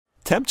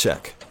temp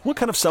check. What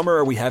kind of summer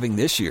are we having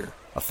this year?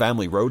 A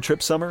family road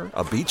trip summer?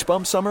 A beach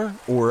bum summer?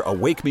 Or a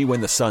wake me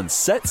when the sun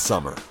sets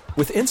summer?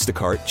 With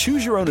Instacart,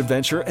 choose your own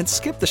adventure and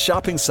skip the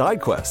shopping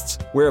side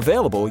quests. Where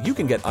available, you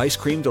can get ice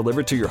cream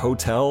delivered to your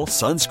hotel,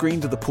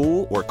 sunscreen to the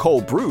pool, or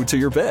cold brew to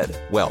your bed.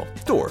 Well,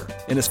 door.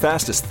 In as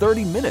fast as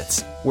 30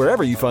 minutes.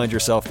 Wherever you find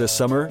yourself this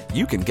summer,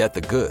 you can get the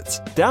goods.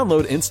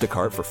 Download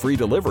Instacart for free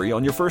delivery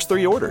on your first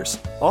 3 orders.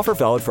 Offer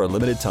valid for a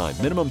limited time.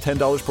 Minimum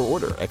 $10 per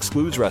order.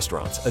 Excludes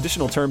restaurants.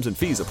 Additional terms and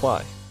fees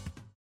apply.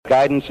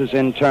 Guidance is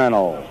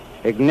internal.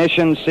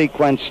 Ignition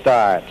sequence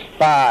starts.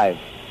 5,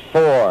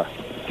 4,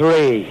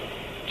 3,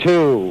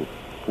 2,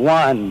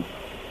 1,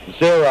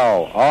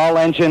 0. All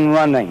engine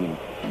running.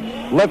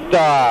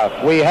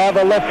 Liftoff. We have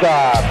a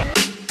liftoff.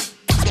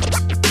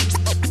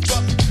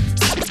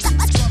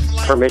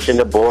 Permission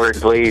to board,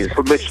 please.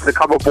 Permission to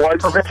come aboard.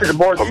 Permission to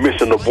board.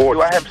 Permission to board.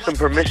 Do I have some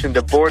permission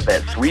to board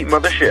that sweet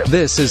mothership?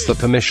 This is the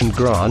Permission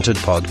Granted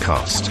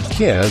podcast.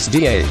 Here's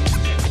DA.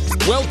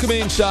 Welcome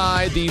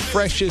inside the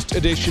freshest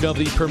edition of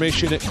the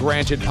Permission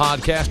Granted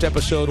podcast,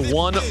 episode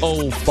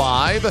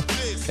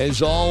 105.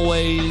 As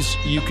always,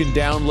 you can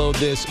download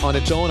this on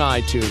its own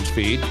iTunes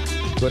feed.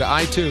 Go to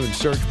iTunes,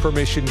 search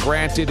Permission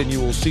Granted, and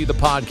you will see the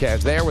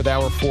podcast there with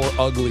our 4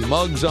 ugly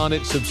mugs on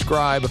it.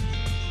 Subscribe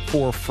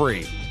for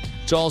free.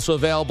 It's also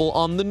available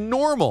on the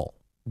normal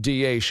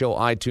DA Show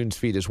iTunes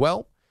feed as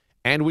well.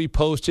 And we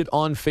post it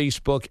on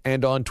Facebook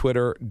and on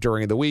Twitter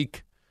during the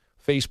week.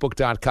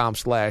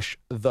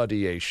 Facebook.com/The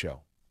DA Show.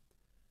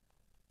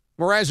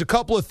 Whereas a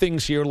couple of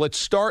things here. Let's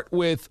start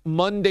with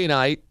Monday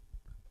night.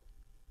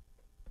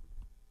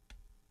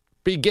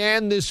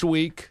 Began this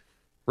week,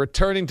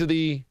 returning to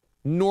the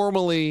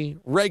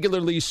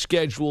regularly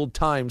scheduled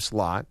time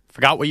slot.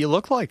 Forgot what you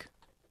look like.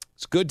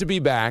 It's good to be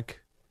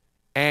back.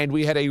 And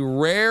we had a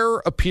rare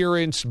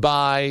appearance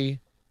by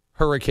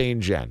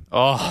Hurricane Jen.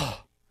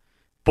 Oh,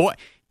 boy.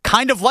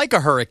 Kind of like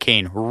a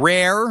hurricane.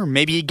 Rare.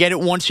 Maybe you get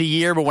it once a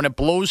year, but when it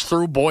blows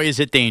through, boy, is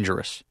it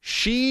dangerous.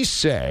 She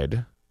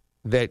said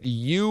that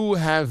you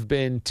have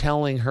been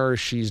telling her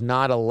she's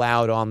not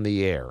allowed on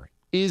the air.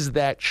 Is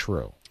that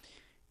true?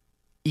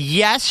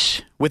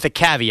 Yes, with a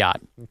caveat.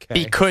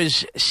 Okay.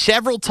 Because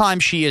several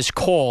times she has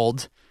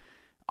called,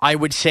 I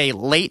would say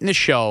late in the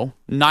show,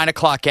 9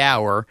 o'clock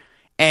hour,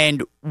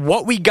 and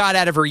what we got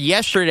out of her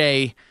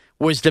yesterday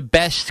was the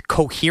best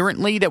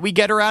coherently that we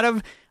get her out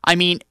of. I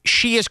mean,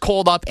 she has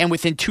called up and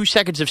within 2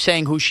 seconds of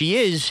saying who she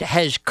is,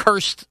 has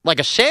cursed like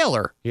a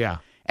sailor. Yeah.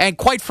 And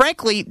quite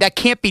frankly, that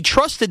can't be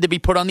trusted to be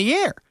put on the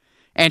air.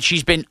 And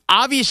she's been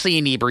obviously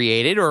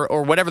inebriated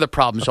or whatever the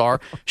problems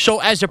are. So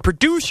as a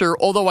producer,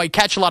 although I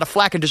catch a lot of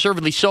flack and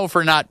deservedly so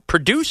for not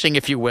producing,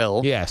 if you will.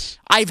 Yes.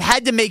 I've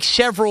had to make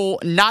several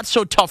not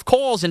so tough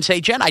calls and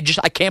say, Jen, I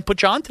can't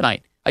put you on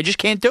tonight. I just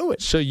can't do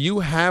it. So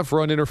you have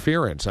run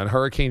interference on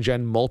Hurricane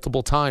Jen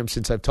multiple times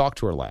since I've talked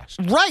to her last.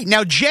 Right.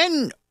 Now,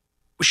 Jen,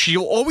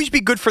 she'll always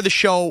be good for the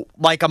show,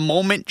 like a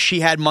moment she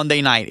had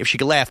Monday night, if she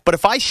could laugh. But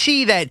if I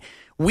see that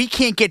we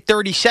can't get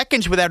 30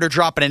 seconds without her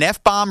dropping an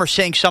F-bomb or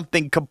saying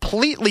something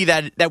completely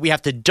that we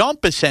have to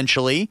dump,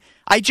 essentially,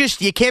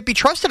 you can't be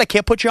trusted. I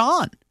can't put you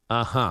on.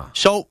 Uh-huh.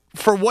 So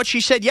for what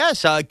she said,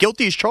 yes,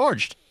 guilty is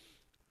charged.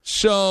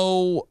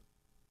 So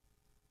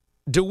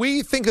do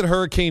we think that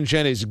Hurricane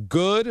Jen is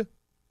good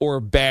or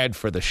bad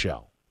for the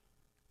show?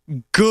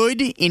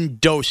 Good in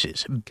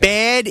doses. Okay.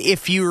 Bad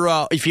if you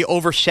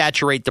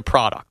oversaturate the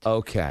product.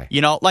 Okay.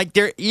 Like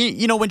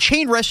when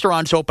chain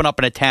restaurants open up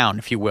in a town,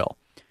 if you will,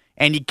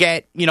 and you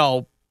get,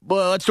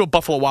 let's do a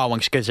Buffalo Wild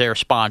Wings because they're a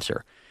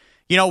sponsor.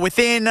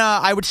 Within,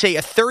 I would say,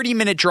 a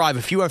 30-minute drive,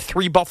 if you have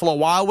 3 Buffalo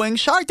Wild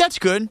Wings, all right, that's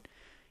good.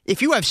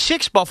 If you have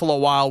 6 Buffalo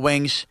Wild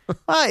Wings,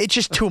 it's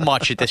just too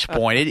much at this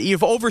point.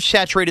 You've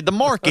oversaturated the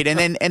market, and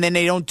then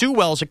they don't do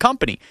well as a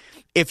company.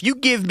 If you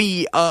give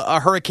me a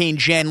Hurricane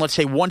Jen, let's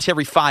say once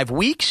every 5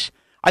 weeks,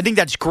 I think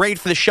that's great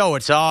for the show.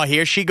 It's,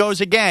 here she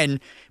goes again.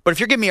 But if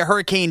you're giving me a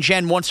Hurricane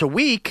Jen once a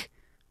week,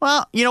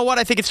 well, you know what?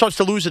 I think it starts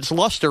to lose its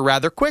luster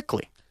rather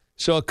quickly.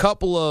 So a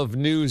couple of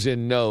news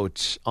and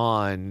notes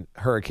on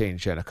Hurricane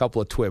Jen, a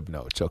couple of TWIB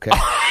notes, okay?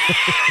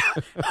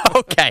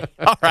 Okay,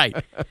 all right.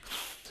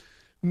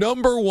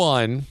 Number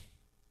one,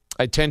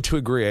 I tend to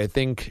agree. I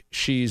think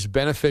she's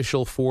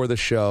beneficial for the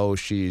show.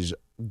 She's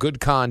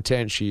good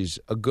content. She's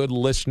a good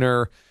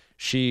listener.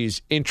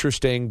 She's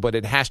interesting, but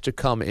it has to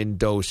come in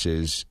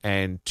doses,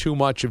 and too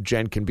much of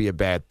Jen can be a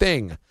bad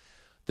thing.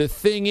 The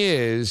thing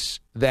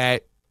is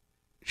that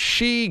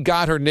she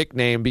got her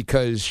nickname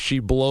because she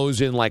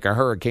blows in like a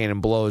hurricane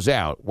and blows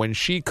out. When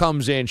she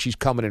comes in, she's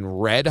coming in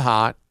red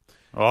hot.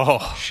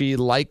 Oh. She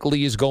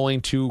likely is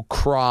going to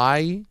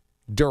cry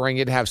during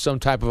it, have some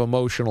type of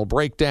emotional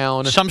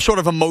breakdown. Some sort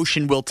of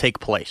emotion will take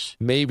place.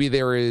 Maybe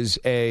there is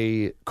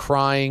a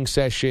crying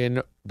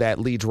session that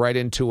leads right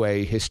into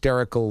a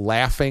hysterical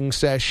laughing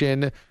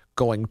session,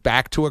 going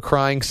back to a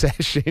crying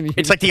session.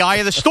 It's like the eye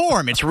of the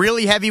storm. It's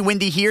really heavy,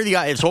 windy here.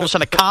 It's all of a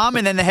sudden a calm,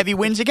 and then the heavy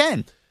winds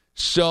again.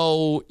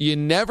 So you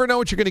never know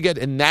what you're going to get,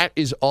 and that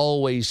is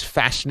always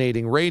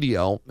fascinating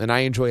radio, and I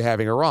enjoy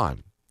having her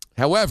on.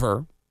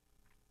 However,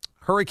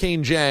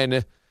 Hurricane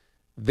Jen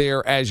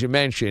there, as you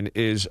mentioned,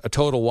 is a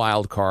total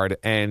wild card,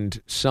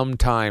 and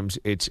sometimes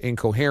it's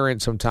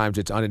incoherent, sometimes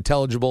it's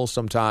unintelligible,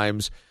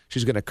 sometimes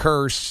she's going to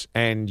curse,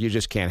 and you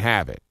just can't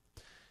have it.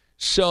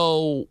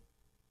 So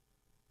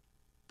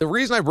the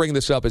reason I bring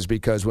this up is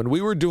because when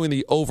we were doing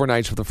the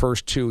overnights for the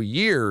first 2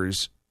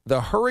 years,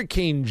 the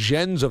Hurricane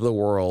Jens of the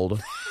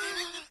world...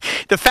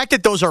 The fact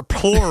that those are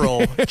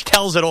plural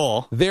tells it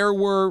all.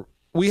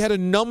 We had a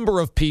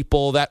number of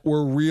people that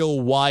were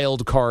real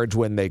wild cards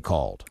when they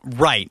called.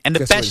 Right. And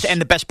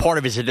the best part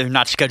of it is that they're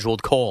not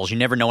scheduled calls. You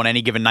never know on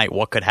any given night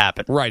what could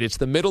happen. Right. It's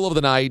the middle of the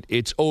night.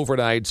 It's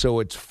overnight, so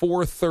it's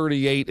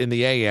 4:38 in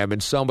the a.m.,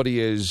 and somebody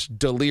is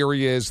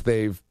delirious.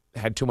 They've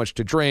had too much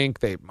to drink.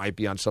 They might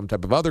be on some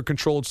type of other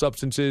controlled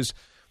substances.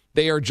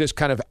 They are just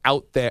kind of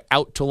out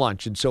to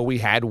lunch. And so we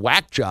had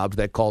whack jobs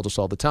that called us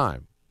all the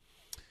time.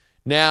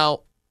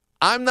 Now,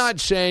 I'm not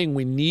saying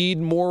we need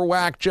more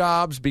whack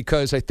jobs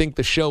because I think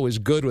the show is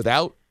good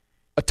without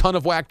a ton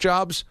of whack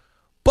jobs,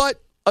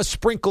 but a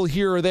sprinkle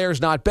here or there is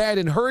not bad.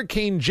 And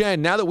Hurricane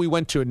Jen, now that we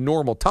went to a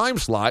normal time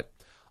slot,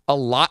 a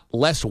lot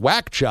less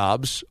whack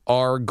jobs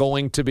are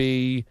going to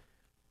be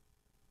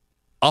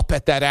up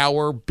at that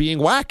hour being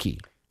wacky.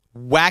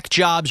 Whack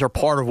jobs are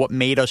part of what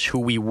made us who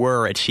we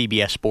were at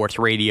CBS Sports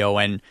Radio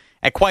and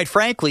quite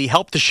frankly,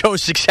 helped the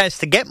show's success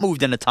to get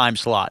moved in a time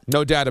slot.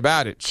 No doubt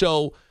about it.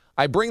 So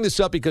I bring this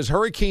up because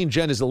Hurricane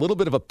Jen is a little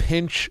bit of a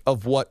pinch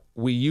of what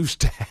we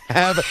used to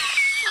have.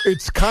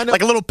 It's kind of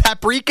like a little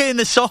paprika in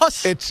the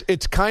sauce.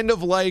 It's kind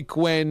of like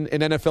when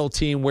an NFL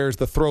team wears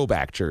the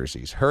throwback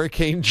jerseys.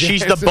 Hurricane Jen.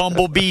 She's the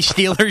Bumblebee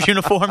Steelers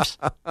uniforms.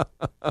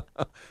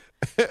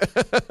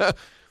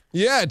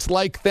 Yeah, it's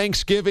like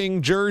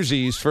Thanksgiving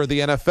jerseys for the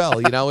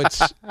NFL. You know,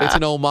 it's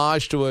an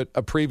homage to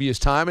a previous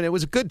time, and it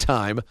was a good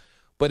time,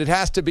 but it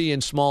has to be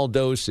in small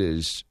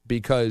doses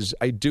because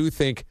I do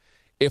think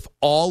if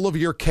all of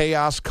your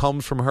chaos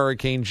comes from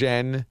Hurricane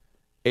Jen,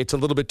 it's a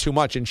little bit too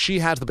much. And she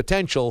has the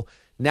potential.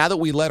 Now that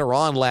we let her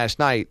on last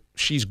night,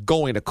 she's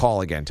going to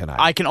call again tonight.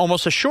 I can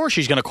almost assure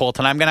she's going to call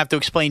tonight. I'm going to have to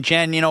explain,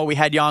 Jen, we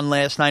had you on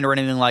last night or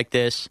anything like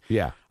this.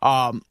 Yeah.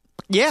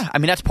 Yeah, I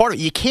mean, that's part of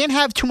it. You can't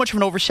have too much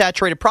of an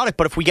oversaturated product,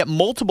 but if we get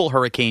multiple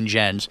Hurricane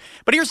Jens.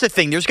 But here's the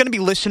thing. There's going to be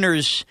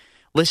listeners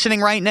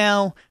listening right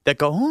now that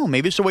go,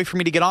 maybe it's a way for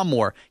me to get on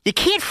more. You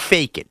can't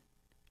fake it.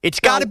 It's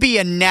got to be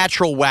a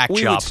natural whack job.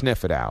 We would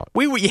sniff it out.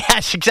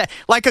 Yes, exactly.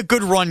 Like a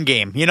good run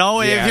game.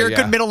 If you're a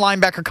good middle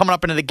linebacker coming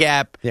up into the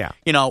gap. Yeah.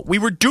 We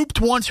were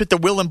duped once with the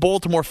Will and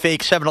Baltimore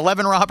fake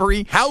 7-Eleven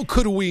robbery. How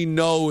could we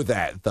know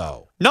that,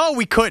 though? No,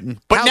 we couldn't.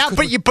 But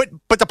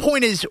but the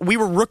point is, we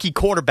were rookie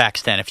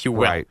quarterbacks then, if you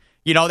will. Right.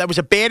 That was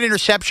a bad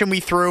interception we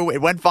threw.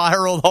 It went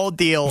viral, the whole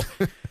deal.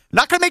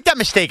 Not going to make that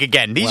mistake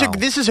again.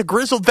 This is a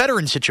grizzled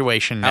veteran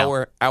situation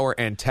now. Our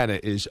antenna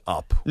is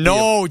up.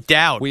 No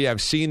doubt. We have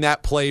seen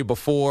that play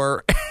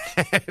before.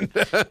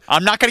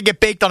 I'm not going to get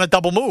baked on a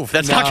double move.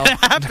 That's not going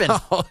to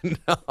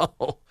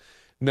happen.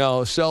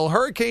 No. So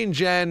Hurricane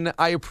Jen,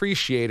 I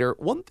appreciate her.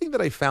 One thing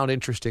that I found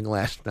interesting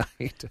last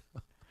night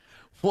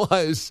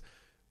was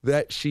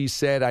that she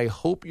said, I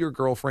hope your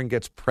girlfriend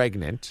gets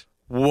pregnant.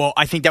 Well,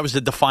 I think that was the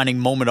defining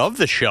moment of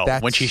the show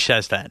when she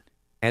says that.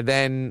 And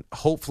then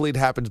hopefully it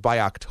happens by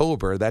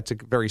October. That's a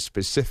very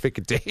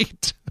specific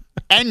date.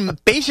 And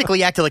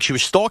basically acted like she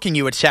was stalking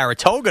you at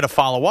Saratoga to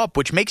follow up,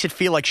 which makes it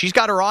feel like she's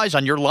got her eyes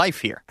on your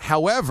life here.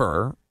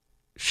 However,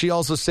 she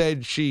also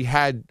said she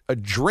had a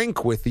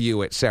drink with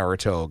you at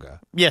Saratoga.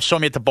 Yeah, saw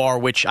me at the bar,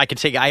 which I could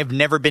say I have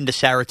never been to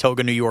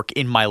Saratoga, New York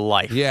in my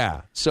life.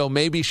 Yeah, so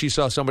maybe she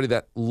saw somebody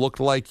that looked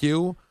like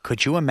you.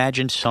 Could you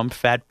imagine some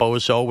fat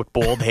bozo with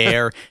bald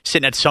hair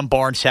sitting at some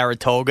bar in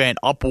Saratoga and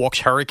up walks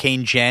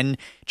Hurricane Jen,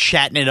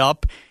 chatting it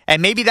up?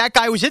 And maybe that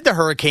guy was into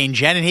Hurricane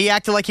Jen and he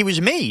acted like he was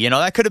me.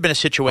 That could have been a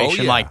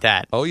situation like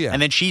that. Oh, yeah.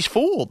 And then she's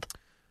fooled.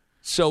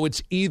 So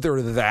it's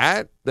either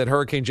that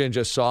Hurricane Jen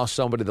just saw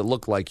somebody that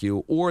looked like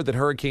you, or that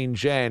Hurricane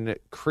Jen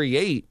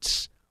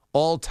creates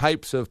all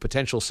types of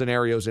potential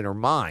scenarios in her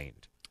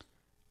mind.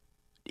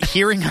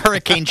 Hearing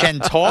Hurricane Jen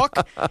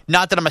talk,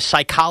 not that I'm a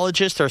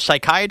psychologist or a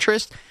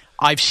psychiatrist,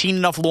 I've seen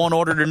enough Law and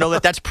Order to know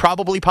that that's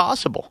probably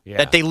possible. Yeah.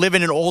 That they live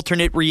in an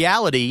alternate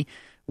reality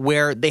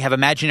where they have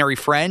imaginary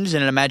friends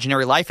and an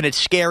imaginary life, and it's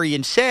scary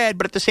and sad,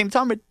 but at the same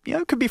time, it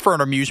could be for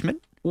an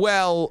amusement.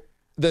 Well,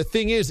 the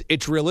thing is,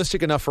 it's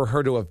realistic enough for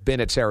her to have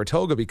been at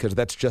Saratoga because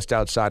that's just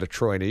outside of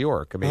Troy, New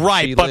York. I mean,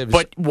 right,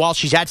 but while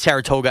she's at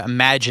Saratoga,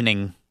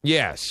 imagining.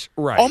 Yes,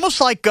 right.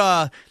 Almost like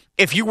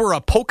if you were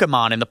a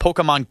Pokemon in the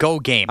Pokemon Go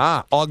game.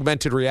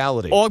 Augmented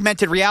reality.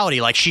 Augmented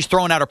reality, like she's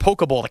throwing out her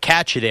Pokeball to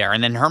catch you there,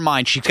 and in her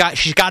mind, she's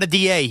got a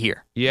DA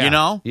here.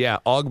 Yeah, Yeah,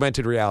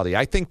 augmented reality.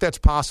 I think that's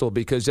possible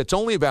because it's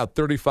only about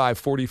 35,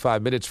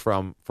 45 minutes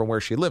from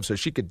where she lives, so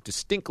she could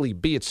distinctly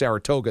be at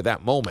Saratoga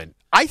that moment.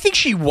 I think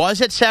she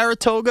was at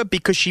Saratoga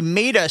because she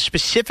made a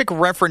specific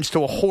reference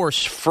to a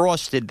horse,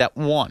 Frosted, that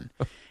won.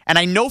 And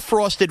I know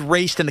Frosted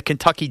raced in the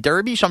Kentucky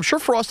Derby, so I'm sure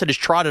Frosted has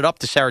trotted up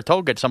to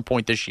Saratoga at some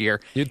point this year.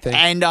 You'd think.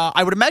 And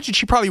I would imagine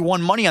she probably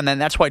won money on that,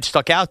 and that's why it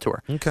stuck out to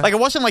her. Okay. Like, it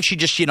wasn't like she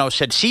just, said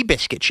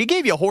Seabiscuit. She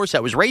gave you a horse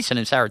that was racing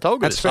in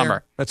Saratoga this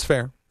summer. That's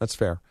fair.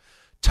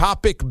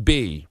 Topic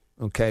B.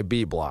 Okay,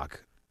 B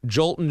block.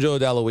 Jolton Joe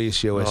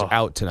DeLuisio is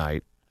out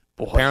tonight.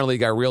 Boy. Apparently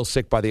got real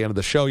sick by the end of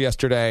the show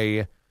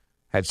yesterday.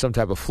 Had some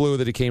type of flu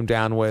that he came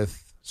down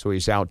with, so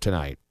he's out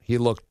tonight. He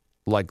looked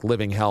like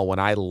living hell when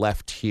I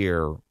left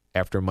here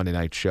after Monday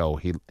night show.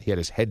 He had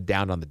his head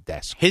down on the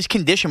desk. His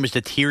condition was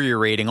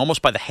deteriorating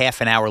almost by the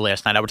half an hour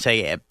last night. I would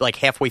say like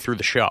halfway through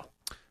the show.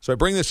 So I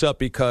bring this up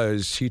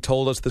because he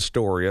told us the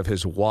story of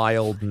his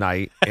wild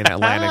night in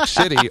Atlantic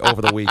City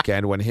over the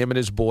weekend when him and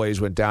his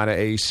boys went down to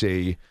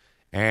AC,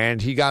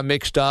 and he got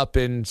mixed up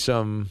in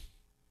some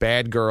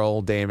bad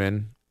girl,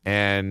 Damon,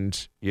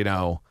 and, you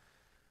know,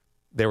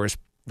 there was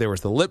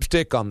the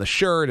lipstick on the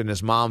shirt, and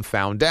his mom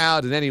found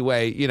out, and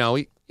anyway, you know,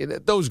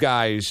 those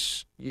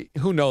guys,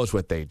 who knows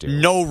what they do.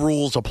 No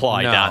rules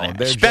apply down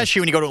there,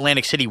 especially when you go to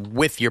Atlantic City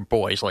with your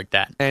boys like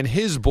that. And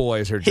his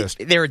boys are just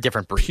they're a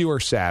different breed. Pure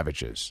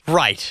savages.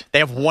 Right. They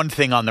have one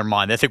thing on their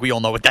mind. I think we all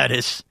know what that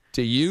is.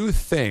 Do you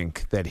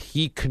think that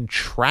he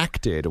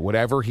contracted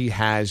whatever he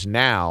has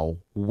now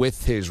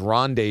with his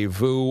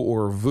rendezvous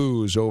or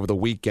vuse over the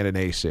weekend in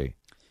AC?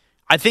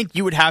 I think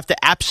you would have to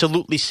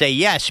absolutely say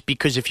yes,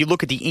 because if you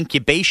look at the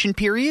incubation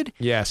period,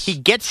 yes, he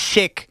gets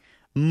sick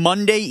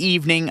Monday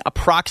evening,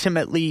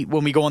 approximately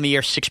when we go on the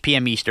air, 6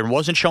 p.m. Eastern.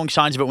 Wasn't showing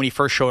signs of it when he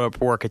first showed up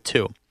at work at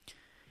 2.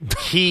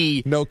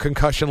 No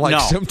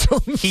concussion-like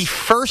symptoms? He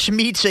first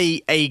meets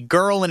a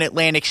girl in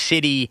Atlantic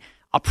City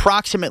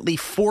approximately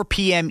 4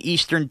 p.m.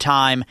 Eastern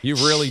time. You're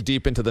really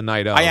deep into the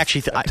night of. I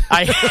actually,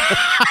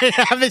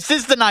 this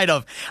is the night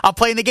of. I'm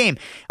playing the game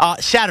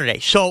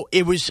Saturday. So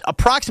it was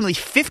approximately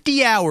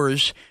 50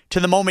 hours to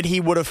the moment he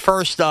would have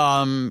first,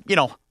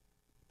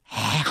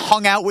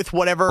 hung out with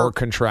whatever. Or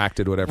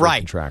contracted whatever he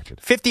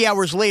contracted. 50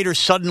 hours later,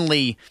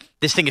 suddenly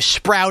this thing is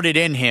sprouted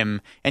in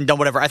him and done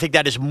whatever. I think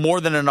that is more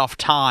than enough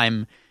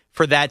time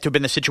for that to have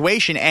been the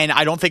situation. And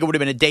I don't think it would have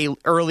been a day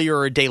earlier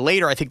or a day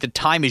later. I think the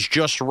time is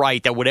just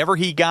right that whatever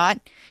he got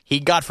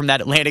from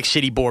that Atlantic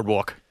City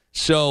boardwalk.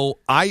 So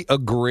I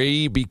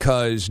agree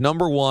because,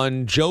 number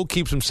one, Joe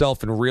keeps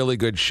himself in really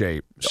good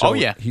shape. So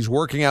he's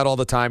working out all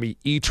the time. He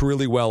eats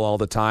really well all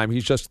the time.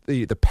 He's just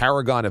the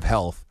paragon of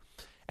health.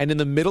 And in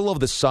the middle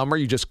of the summer,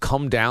 you just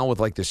come down with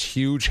like this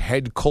huge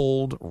head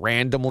cold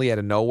randomly out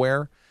of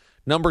nowhere.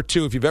 Number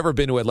two, if you've ever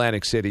been to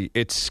Atlantic City,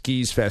 it's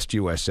Skis Fest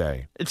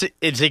USA.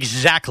 It's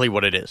exactly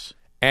what it is.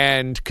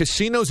 And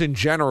casinos in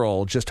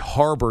general just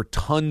harbor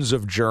tons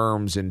of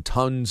germs and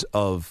tons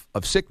of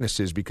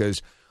sicknesses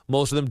because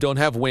most of them don't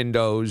have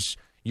windows.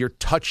 You're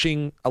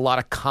touching a lot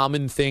of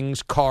common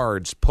things,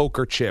 cards,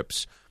 poker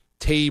chips,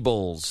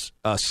 tables,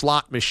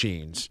 slot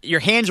machines.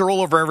 Your hands are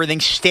all over everything,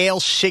 stale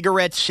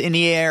cigarettes in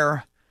the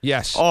air.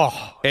 Yes.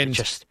 Oh, and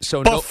just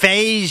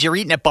buffets. You're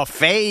eating at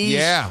buffets.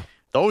 Yeah.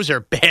 Those are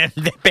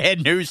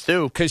bad news,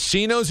 too.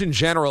 Casinos in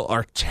general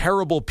are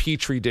terrible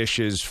petri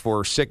dishes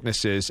for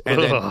sicknesses.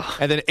 And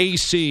then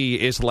AC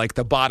is like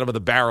the bottom of the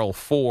barrel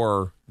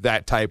for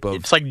that type of...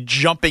 It's like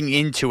jumping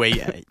into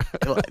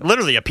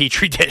literally a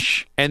petri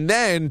dish. And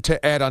then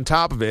to add on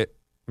top of it,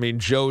 I mean,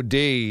 Joe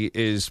D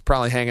is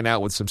probably hanging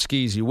out with some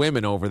skeezy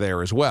women over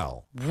there as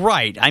well.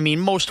 Right. I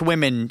mean, most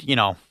women,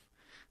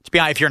 let's be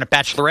honest, if you're in a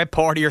bachelorette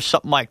party or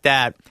something like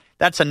that,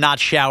 that's a not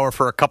shower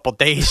for a couple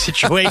days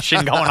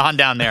situation going on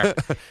down there.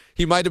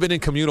 He might have been in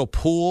communal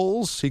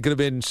pools. He could have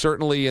been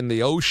certainly in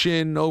the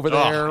ocean over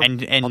there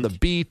and on the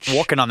beach.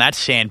 Walking on that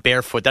sand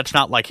barefoot. That's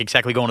not like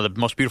exactly going to the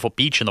most beautiful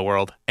beach in the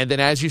world. And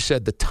then, as you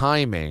said, the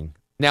timing.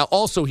 Now,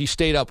 also, he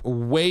stayed up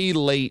way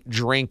late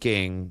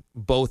drinking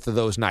both of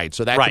those nights.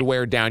 So that could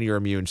wear down your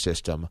immune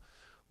system.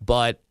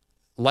 But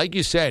like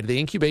you said, the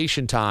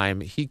incubation time,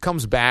 he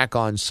comes back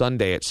on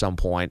Sunday at some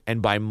point.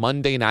 And by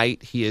Monday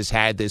night, he has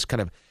had this kind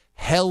of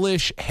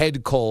hellish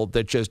head cold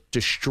that just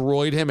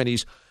destroyed him.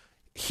 And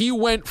he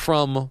went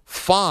from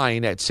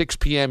fine at 6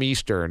 p.m.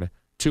 Eastern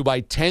to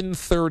by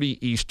 10:30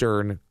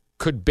 Eastern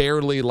could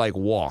barely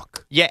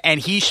walk. Yeah,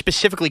 and he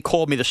specifically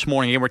called me this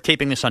morning, and we're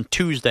taping this on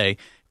Tuesday,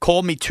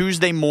 called me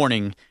Tuesday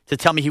morning to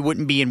tell me he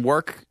wouldn't be in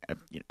work,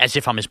 as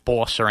if I'm his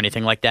boss or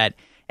anything like that.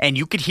 And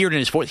you could hear it in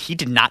his voice. He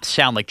did not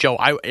sound like Joe.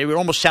 It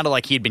almost sounded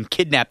like he had been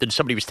kidnapped and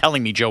somebody was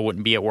telling me Joe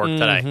wouldn't be at work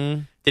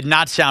today. Did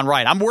not sound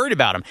right. I'm worried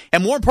about him.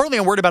 And more importantly,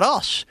 I'm worried about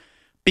us.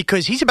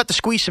 Because he's about to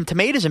squeeze some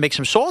tomatoes and make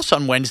some sauce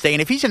on Wednesday.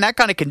 And if he's in that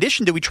kind of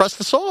condition, do we trust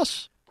the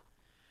sauce?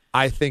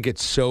 I think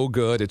it's so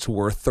good, it's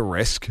worth the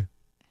risk.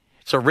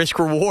 It's a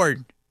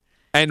risk-reward.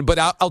 But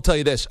I'll tell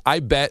you this.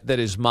 I bet that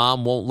his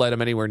mom won't let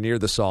him anywhere near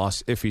the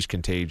sauce if he's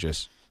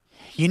contagious.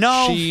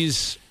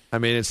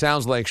 It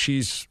sounds like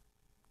she's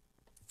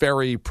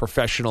very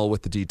professional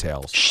with the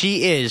details.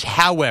 She is.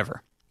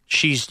 However,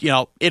 she's,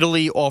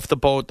 Italy off the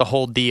boat, the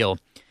whole deal.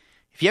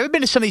 If you ever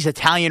been to some of these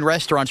Italian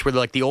restaurants where they're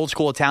like the old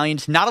school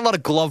Italians, not a lot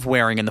of glove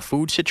wearing in the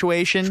food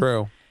situation.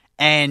 True.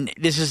 And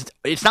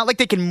it's not like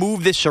they can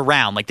move this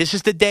around. Like, this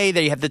is the day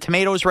they have the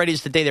tomatoes ready.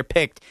 It's the day they're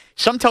picked.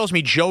 Some tells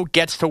me Joe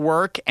gets to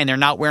work and they're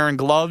not wearing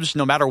gloves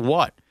no matter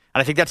what.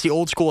 And I think that's the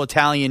old school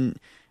Italian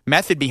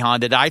method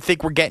behind it. I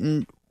think we're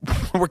getting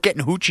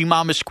hoochie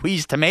mama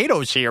squeezed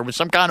tomatoes here with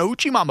some kind of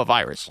hoochie mama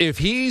virus. If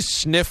he's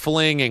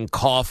sniffling and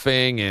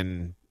coughing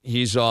and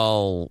He's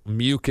all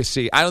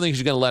mucusy. I don't think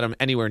he's going to let him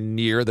anywhere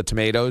near the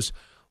tomatoes,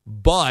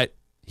 but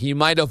he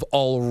might have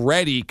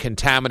already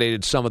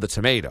contaminated some of the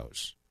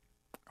tomatoes.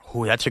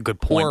 Oh, that's a good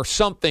point. Or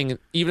something,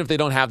 even if they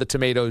don't have the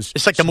tomatoes.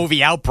 It's like the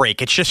movie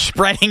Outbreak. It's just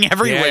spreading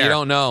everywhere. Yeah, you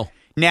don't know.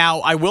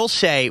 Now, I will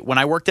say, when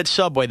I worked at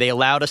Subway, they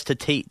allowed us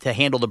to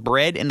handle the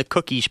bread and the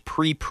cookies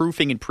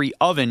pre-proofing and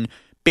pre-oven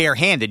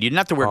barehanded. You didn't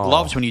have to wear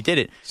gloves when you did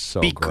it.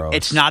 So gross.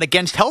 It's not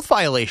against health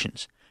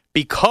violations.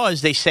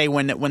 Because they say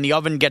when the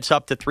oven gets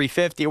up to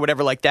 350 or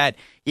whatever like that,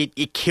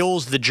 it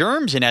kills the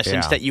germs, in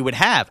essence, that you would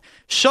have.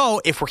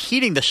 So if we're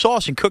heating the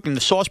sauce and cooking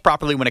the sauce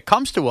properly when it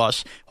comes to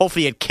us,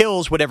 hopefully it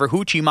kills whatever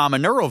hoochie mama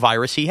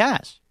neurovirus he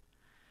has.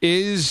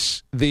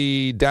 Is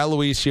the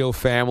D'Aloisio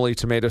family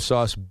tomato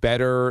sauce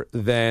better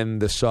than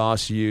the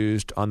sauce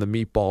used on the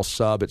meatball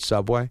sub at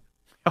Subway?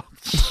 Oh,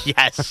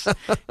 yes.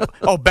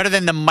 Better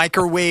than the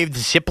microwaved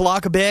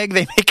Ziploc bag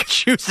they make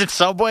us use at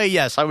Subway?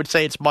 Yes, I would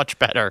say it's much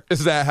better.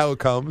 Is that how it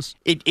comes?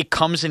 It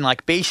comes in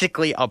like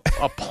basically a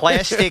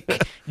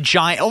plastic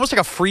giant, almost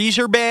like a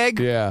freezer bag,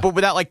 but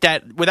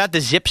without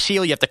the zip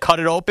seal. You have to cut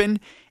it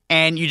open,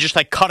 and you just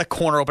like cut a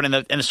corner open,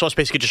 and the sauce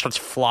basically just starts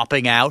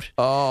flopping out.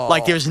 Oh.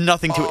 Like there's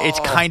nothing to it. It's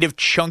kind of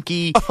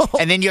chunky,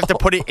 and then you have to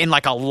put it in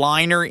like a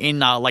liner in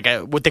like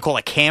what they call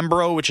a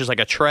Cambro, which is like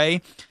a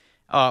tray.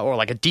 Or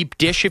like a deep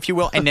dish, if you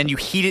will, and then you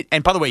heat it.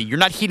 And by the way, you're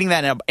not heating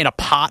that in a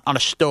pot on a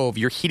stove.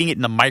 You're heating it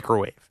in the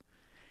microwave.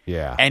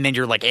 Yeah. And then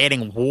you're like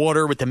adding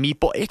water with the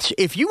meatball.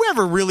 If you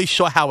ever really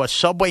saw how a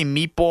Subway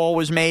meatball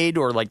was made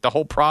or like the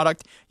whole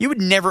product, you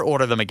would never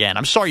order them again.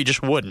 I'm sorry, you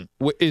just wouldn't.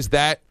 Is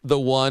that the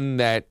one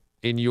that,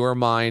 in your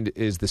mind,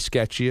 is the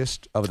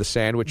sketchiest of the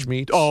sandwich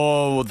meats?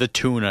 Oh, the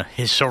tuna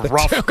is a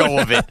rough go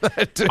of it.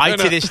 I,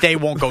 to this day,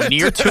 won't go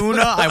near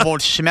tuna. I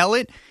won't smell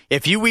it.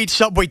 If you eat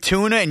Subway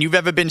tuna and you've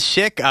ever been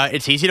sick,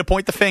 it's easy to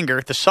point the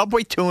finger. The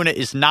Subway tuna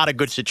is not a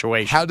good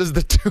situation. How does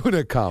the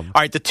tuna come?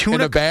 All right, the tuna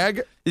in a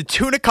bag? The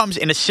tuna comes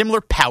in a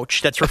similar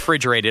pouch that's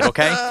refrigerated,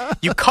 okay?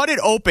 You cut it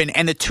open,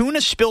 and the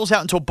tuna spills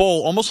out into a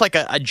bowl, almost like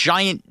a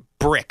giant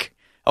brick,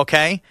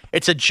 okay?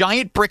 It's a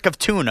giant brick of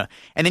tuna,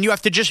 and then you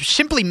have to just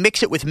simply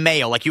mix it with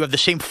mayo. Like you have the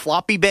same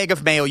floppy bag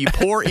of mayo you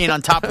pour in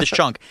on top of this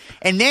chunk.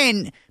 And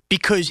then,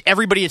 because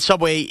everybody at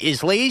Subway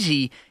is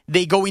lazy,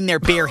 they go in there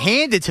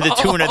barehanded to the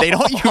tuna. They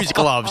don't use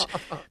gloves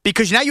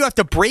because now you have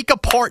to break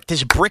apart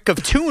this brick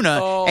of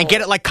tuna and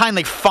get it like kind of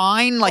like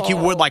fine, like you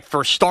would like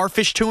for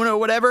starfish tuna or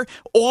whatever,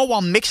 all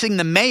while mixing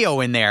the mayo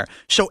in there.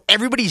 So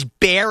everybody's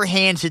bare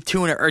hands at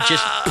tuna are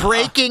just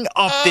breaking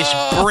up this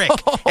brick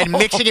and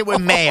mixing it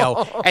with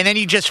mayo. And then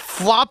you just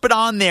flop it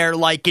on there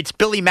like it's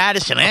Billy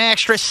Madison,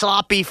 extra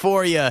sloppy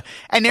for you.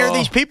 And there are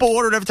these people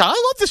ordering every time.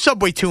 I love the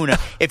Subway tuna.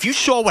 If you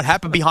saw what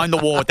happened behind the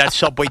wall with that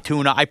Subway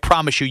tuna, I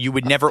promise you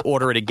would never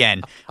order it again.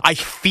 I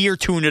fear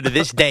tuna to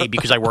this day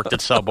because I worked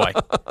at Subway.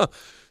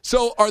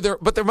 So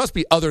but there must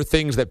be other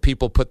things that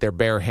people put their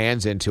bare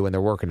hands into when they're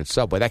working at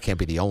Subway. That can't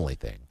be the only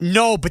thing.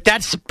 No, but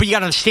you got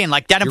to understand,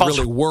 like that involves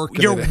you're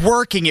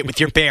working it with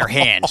your bare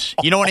hands.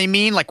 You know what I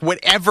mean? Like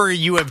whatever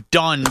you have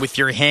done with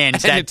your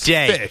hands that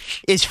day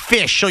is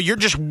fish. So you're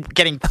just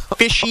getting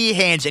fishy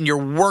hands and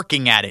you're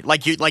working at it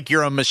like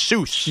you're a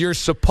masseuse. You're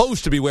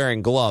supposed to be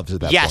wearing gloves at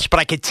that point. Yes, but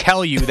I could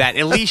tell you that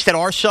at least at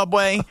our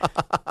Subway,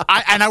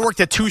 I worked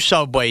at 2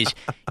 Subways.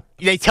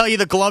 They tell you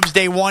the gloves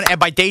day 1, and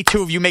by day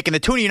 2 of you making the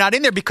tuna, you're not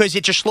in there because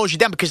it just slows you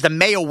down because the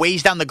mayo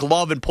weighs down the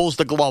glove and pulls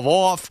the glove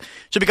off.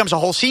 So it becomes a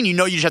whole scene. You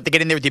know you just have to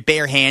get in there with your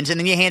bare hands, and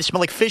then your hands smell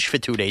like fish for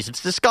 2 days.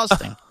 It's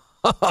disgusting.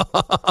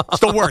 It's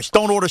the worst.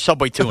 Don't order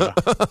Subway tuna.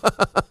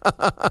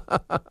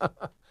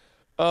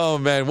 Oh,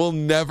 man. We'll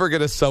never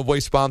get a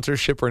Subway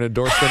sponsorship or an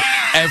endorsement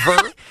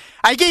ever.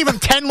 I gave him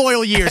 10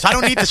 loyal years. I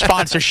don't need the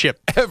sponsorship.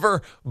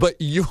 Ever. But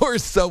your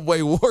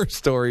Subway war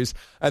stories,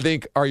 I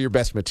think, are your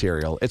best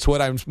material. It's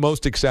what I'm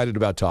most excited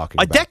about talking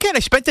about. A decade. I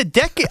spent a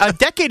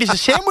decade as a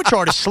sandwich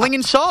artist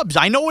slinging subs.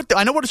 I know what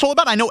it's all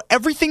about. I know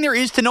everything there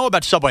is to know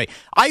about Subway.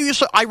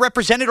 I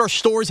represented our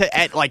stores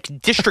at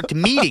like district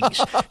meetings.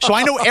 So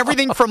I know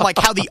everything from like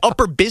how the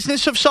upper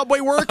business of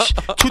Subway works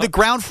to the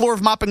ground floor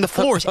of mopping the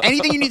floors.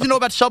 Anything you need to know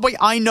about Subway,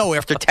 I know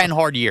after 10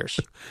 hard years.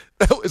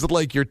 That was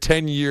like your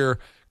 10-year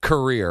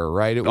career,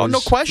 right? No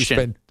question.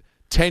 You spent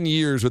 10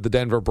 years with the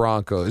Denver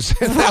Broncos.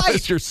 And right. That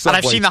was your Subway.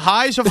 And I've seen the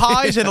highs of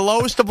highs and the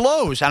lowest of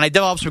lows. And I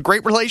developed some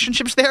great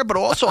relationships there, but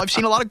also I've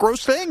seen a lot of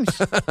gross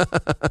things.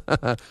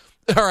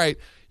 All right.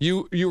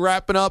 You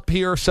wrapping up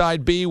here,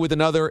 side B, with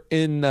another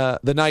in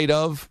the night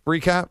of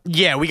recap?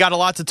 Yeah, we got a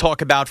lot to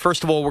talk about.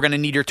 First of all, we're going to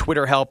need your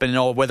Twitter help and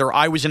know whether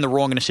I was in the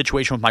wrong in a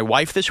situation with my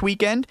wife this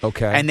weekend.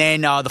 Okay. And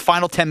then the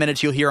final 10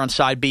 minutes you'll hear on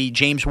side B,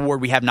 James Ward,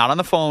 we have not on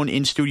the phone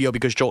in studio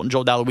because Joel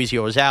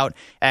D'Aloisio is out.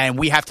 And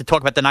we have to talk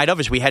about the night of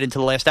as we head into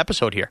the last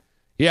episode here.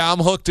 Yeah, I'm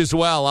hooked as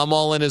well. I'm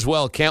all in as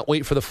well. Can't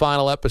wait for the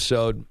final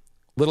episode.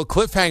 Little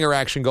cliffhanger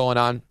action going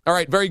on. All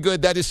right, very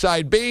good. That is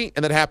side B,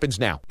 and that happens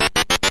now.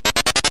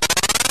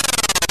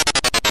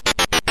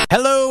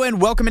 Hello and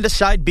welcome into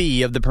Side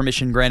B of the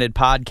Permission Granted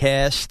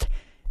podcast.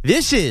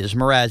 This is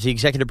Mraz, the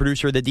executive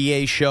producer of the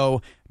DA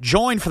Show,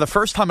 joined for the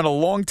first time in a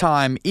long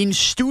time in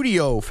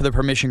studio for the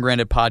Permission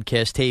Granted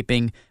podcast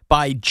taping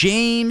by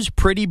James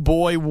Pretty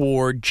Boy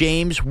Ward.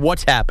 James,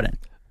 what's happening?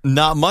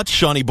 Not much,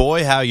 Shawnee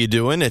boy. How you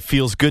doing? It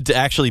feels good to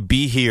actually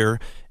be here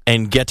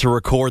and get to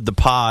record the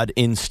pod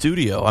in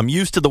studio. I'm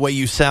used to the way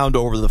you sound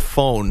over the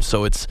phone,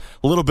 so it's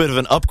a little bit of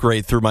an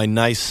upgrade through my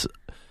nice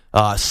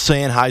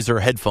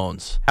Sennheiser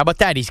headphones. How about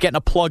that? He's getting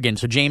a plug-in,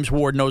 so James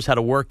Ward knows how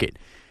to work it.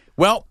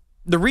 Well,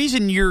 the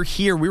reason you're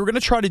here, we were going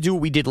to try to do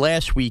what we did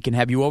last week and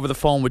have you over the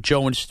phone with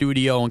Joe in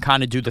studio and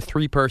kind of do the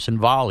three-person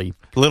volley.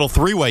 Little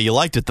three-way. You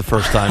liked it the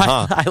first time,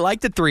 huh? I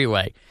liked the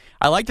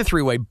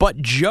three-way. But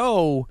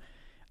Joe,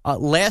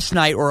 last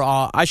night, or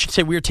I should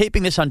say we were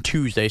taping this on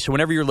Tuesday, so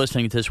whenever you're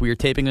listening to this, we are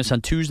taping this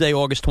on Tuesday,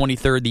 August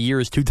 23rd. The year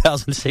is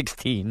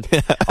 2016.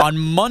 On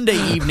Monday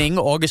evening,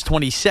 August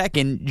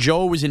 22nd,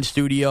 Joe was in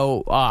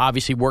studio,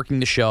 obviously working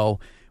the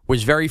show,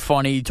 was very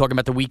funny, talking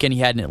about the weekend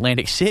he had in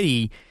Atlantic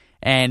City,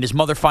 and his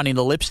mother finding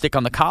the lipstick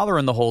on the collar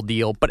and the whole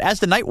deal. But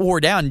as the night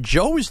wore down,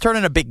 Joe was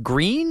turning a bit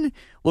green,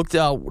 looked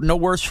no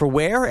worse for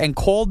wear, and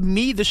called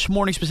me this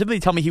morning specifically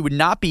to tell me he would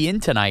not be in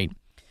tonight.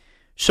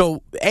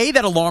 So, A,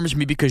 that alarms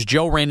me because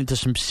Joe ran into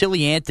some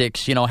silly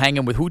antics,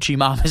 hanging with hoochie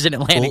mamas in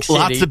Atlantic City.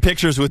 Lots of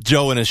pictures with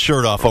Joe and his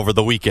shirt off over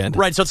the weekend.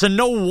 Right, so it's a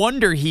no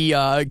wonder he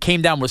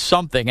came down with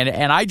something,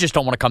 and I just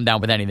don't want to come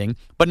down with anything.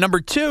 But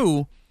number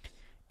two,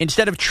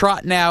 instead of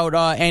trotting out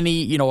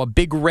any, a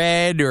Big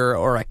Red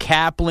or a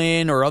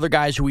Kaplan or other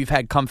guys who we've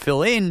had come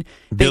fill in,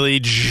 Billy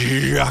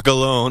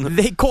Giacalone,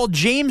 they called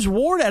James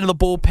Ward out of the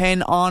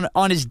bullpen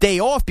on his day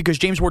off because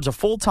James Ward's a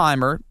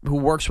full-timer who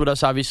works with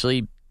us,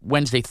 obviously,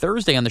 Wednesday,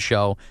 Thursday on the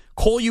show,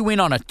 call you in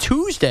on a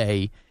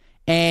Tuesday,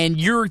 and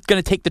you're going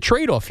to take the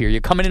trade-off here. You're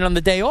coming in on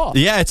the day off.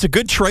 Yeah, it's a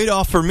good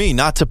trade-off for me,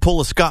 not to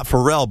pull a Scott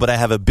Farrell, but I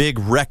have a big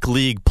rec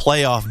league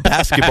playoff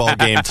basketball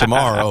game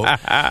tomorrow,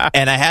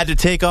 and I had to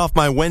take off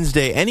my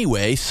Wednesday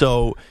anyway,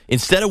 so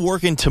instead of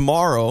working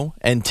tomorrow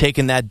and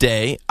taking that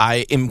day,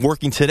 I am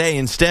working today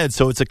instead,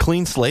 so it's a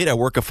clean slate. I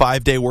work a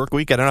 5-day work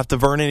week. I don't have to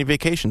burn any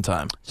vacation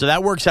time. So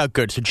that works out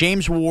good. So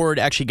James Ward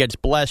actually gets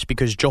blessed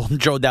because Joe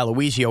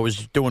D'Aloisio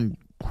is doing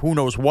who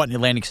knows what in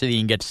Atlantic City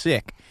and gets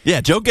sick.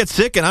 Yeah, Joe gets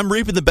sick, and I'm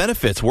reaping the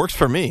benefits. Works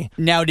for me.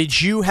 Now, did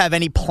you have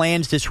any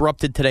plans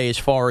disrupted today as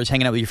far as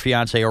hanging out with your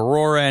fiancée,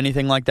 Aurora,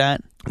 anything like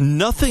that?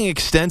 Nothing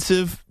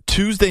extensive.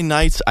 Tuesday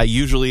nights, I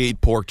usually eat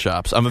pork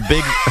chops. I'm a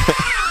big...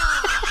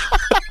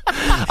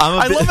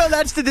 I love how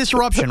that's the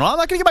disruption. Well, I'm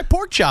not going to get my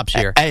pork chops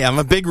here. Hey, I'm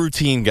a big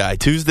routine guy.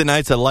 Tuesday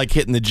nights, I like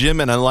hitting the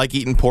gym, and I like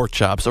eating pork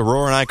chops.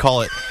 Aurora and I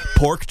call it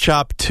Pork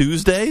Chop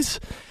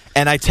Tuesdays.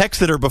 And I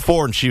texted her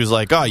before, and she was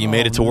like, "Oh, you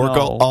made it to work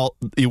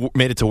you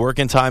made it to work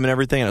in time and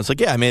everything." And I was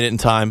like, "Yeah, I made it in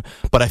time,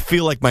 but I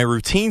feel like my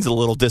routine's a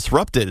little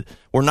disrupted.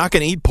 We're not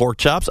going to eat pork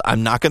chops.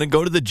 I'm not going to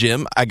go to the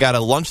gym. I got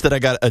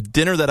a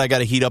dinner that I got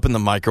to heat up in the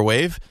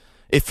microwave.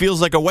 It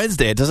feels like a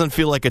Wednesday. It doesn't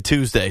feel like a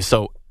Tuesday.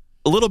 So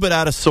a little bit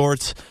out of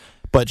sorts,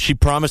 but she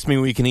promised me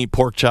we can eat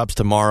pork chops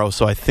tomorrow,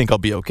 so I think I'll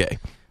be okay."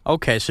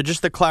 Okay, so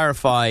just to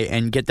clarify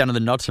and get down to the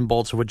nuts and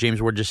bolts of what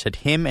James Ward just said,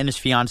 him and his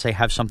fiancée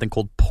have something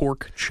called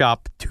Pork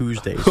Chop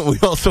Tuesdays. We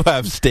also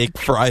have Steak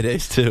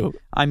Fridays, too.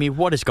 I mean,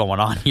 what is going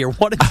on here?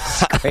 What a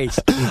disgrace.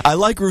 I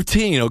like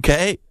routine,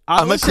 okay?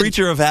 I'm a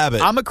creature of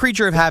habit. I'm a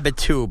creature of habit,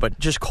 too, but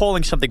just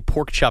calling something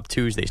Pork Chop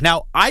Tuesdays.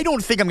 Now, I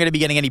don't think I'm going to be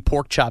getting any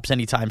pork chops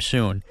anytime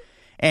soon.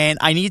 And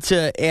I need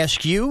to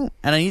ask you,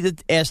 and I need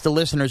to ask the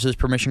listeners of this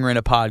Permission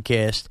Granted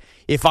podcast,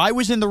 if I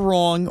was in the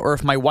wrong or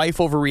if my wife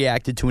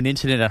overreacted to an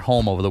incident at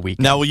home over the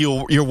weekend. Now,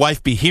 will your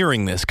wife be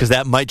hearing this? Because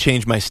that might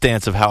change my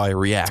stance of how I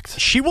react.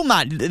 She will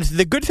not.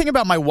 The good thing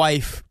about my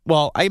wife,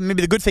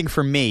 maybe the good thing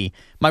for me,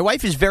 my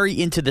wife is very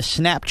into the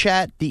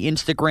Snapchat, the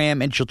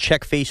Instagram, and she'll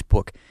check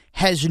Facebook.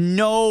 Has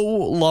no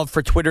love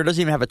for Twitter,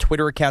 doesn't even have a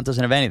Twitter account,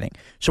 doesn't have anything.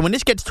 So when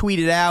this gets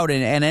tweeted out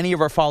and any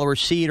of our followers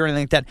see it or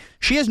anything like that,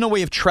 she has no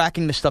way of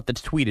tracking the stuff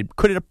that's tweeted.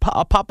 Could it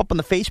pop up on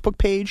the Facebook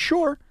page?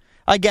 Sure,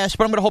 I guess,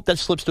 but I'm going to hope that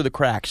slips through the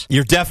cracks.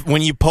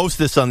 When you post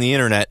this on the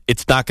internet,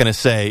 it's not going to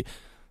say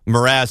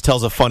Mraz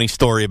tells a funny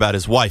story about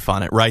his wife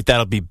on it, right?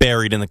 That'll be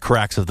buried in the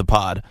cracks of the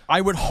pod.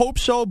 I would hope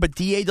so, but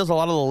DA does a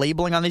lot of the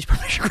labeling on these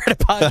Permission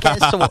Granted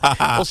podcasts,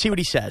 so we'll see what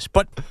he says.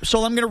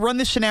 So I'm going to run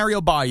this scenario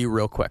by you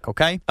real quick,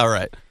 okay? All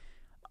right.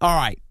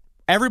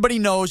 Everybody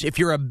knows if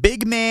you're a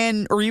big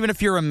man or even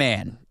if you're a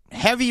man,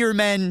 heavier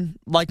men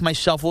like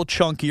myself, a little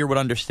chunkier, would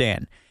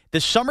understand. The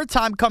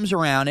summertime comes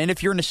around, and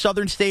if you're in a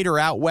southern state or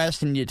out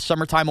west and it's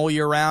summertime all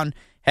year round,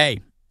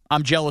 hey,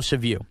 I'm jealous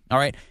of you, all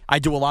right? I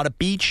do a lot of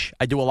beach.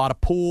 I do a lot of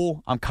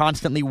pool. I'm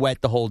constantly wet,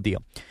 the whole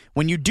deal.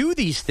 When you do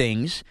these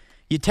things,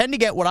 you tend to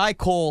get what I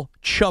call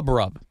chub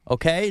rub,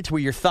 okay? It's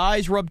where your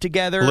thighs rub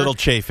together. A little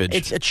chafage.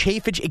 It's a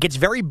chafage. It gets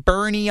very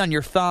burny on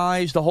your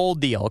thighs, the whole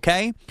deal,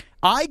 okay?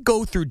 I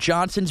go through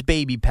Johnson's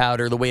baby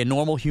powder the way a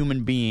normal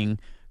human being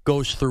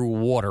goes through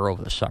water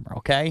over the summer,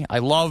 okay? I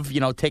love,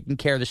 taking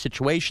care of the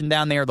situation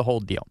down there, the whole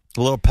deal.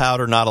 A little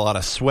powder, not a lot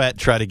of sweat.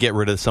 Try to get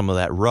rid of some of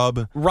that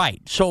rub.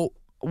 Right. So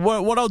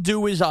what I'll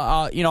do is,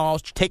 I'll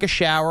take a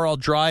shower, I'll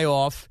dry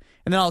off,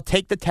 and then I'll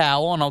take the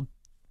towel and I'll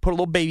put a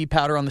little baby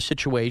powder on the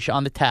situation,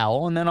 on the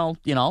towel, and then I'll,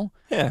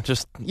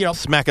 just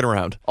smack it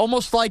around.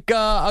 Almost like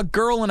a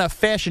girl in a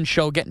fashion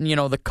show getting,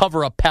 the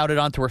cover-up powdered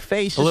onto her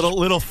face. A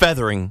little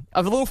feathering.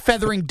 A little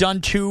feathering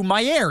done to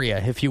my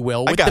area, if you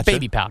will, with the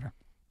baby powder.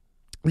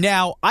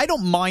 Now, I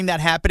don't mind that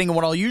happening, and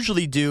what I'll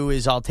usually do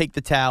is I'll take the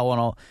towel and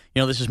I'll,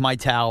 this is my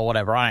towel,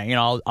 whatever.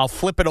 I'll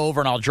flip it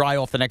over and I'll dry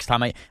off the next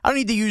time. I don't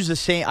need to use the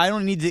same. I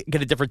don't need to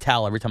get a different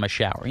towel every time I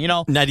shower.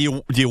 Now,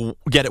 do you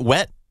get it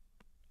wet?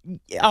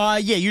 Yeah,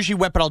 usually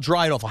wet, but I'll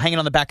dry it off. I'll hang it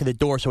on the back of the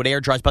door so it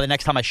air dries. By the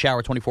next time I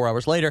shower 24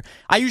 hours later,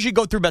 I usually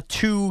go through about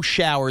 2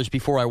 showers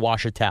before I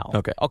wash a towel.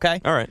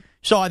 Okay? All right.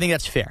 So I think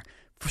that's fair.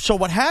 So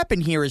what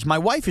happened here is my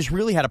wife has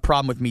really had a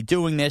problem with me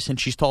doing this, and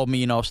she's told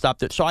me,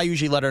 stop it. So I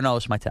usually let her know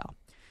it's my towel.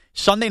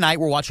 Sunday night,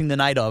 we're watching The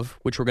Night Of,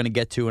 which we're going to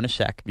get to in a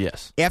sec.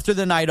 Yes. After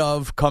The Night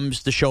Of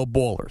comes the show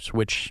Ballers,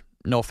 which,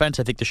 no offense,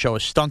 I think the show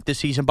has stunk this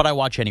season, but I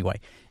watch anyway.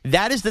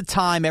 That is the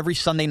time every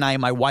Sunday night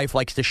my wife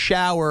likes to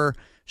shower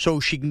so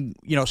she can,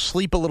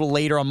 sleep a little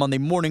later on Monday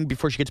morning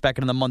before she gets back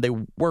into the Monday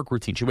work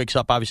routine. She wakes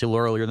up, obviously, a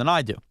little earlier than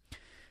I do.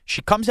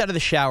 She comes out of the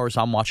shower as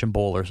I'm watching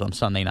Ballers on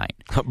Sunday night.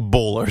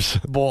 Ballers,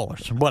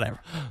 whatever.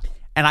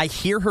 And I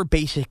hear her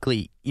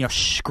basically,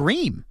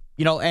 scream.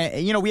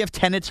 We have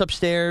tenants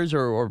upstairs,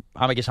 or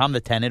I guess I'm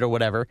the tenant or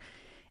whatever,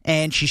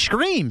 and she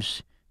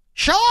screams,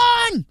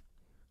 "Sean!"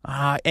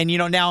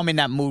 And, now I'm in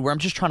that mood where I'm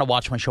just trying to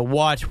watch my show.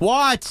 What?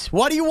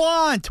 What do you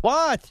want?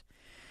 What?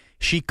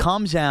 She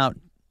comes out,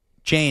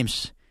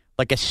 James,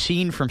 like a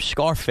scene from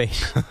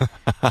Scarface.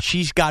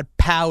 She's got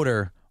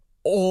powder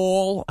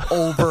all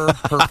over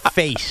her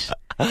face.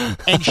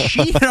 And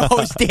she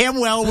knows damn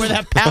well where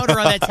that powder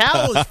on that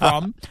towel is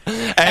from.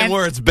 And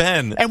where it's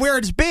been.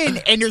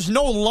 And there's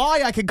no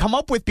lie I can come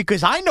up with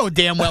because I know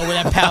damn well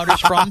where that powder's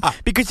from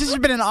because this has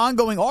been an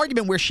ongoing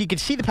argument where she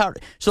could see the powder.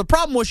 So the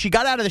problem was she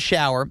got out of the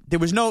shower.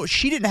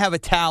 She didn't have a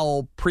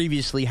towel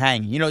previously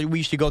hanging. We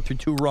used to go through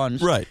 2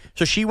 runs. Right.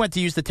 So she went to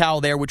use the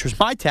towel there, which was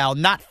my towel,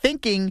 not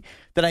thinking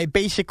that I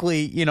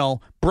basically,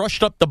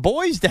 brushed up the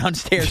boys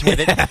downstairs with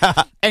it.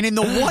 And in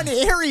the one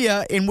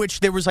area in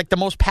which there was like the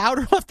most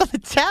powder left on the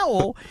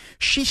towel,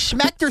 she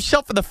smacked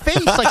herself in the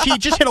face like she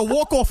just hit a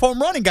walk-off home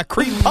run and got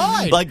cream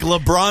pie. Like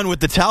LeBron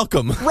with the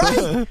talcum.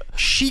 Right.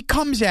 She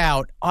comes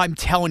out. I'm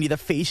telling you, the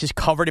face is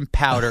covered in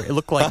powder. It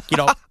looked like,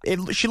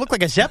 she looked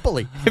like a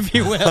Zeppeli, if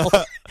you will.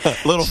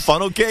 Little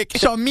funnel cake.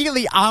 So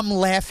immediately I'm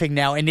laughing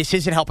now, and this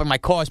isn't helping my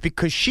cause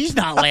because she's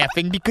not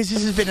laughing because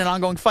this has been an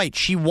ongoing fight.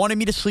 She wanted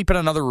me to sleep in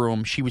another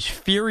room. She was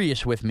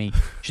furious with me.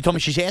 She told me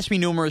she's asked me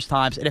numerous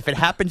times, and if it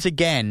happens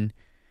again,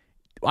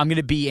 I'm going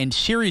to be in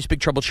serious big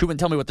trouble. She wouldn't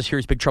tell me what the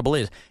serious big trouble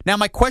is. Now,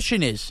 my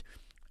question is,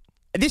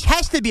 this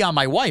has to be on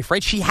my wife,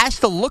 right? She has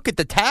to look at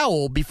the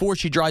towel before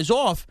she dries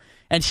off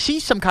and see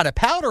some kind of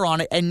powder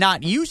on it and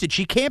not use it.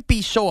 She can't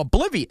be so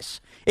oblivious.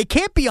 It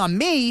can't be on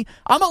me.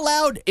 I'm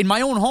allowed in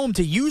my own home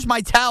to use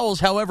my towels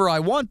however I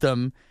want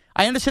them.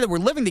 I understand that we're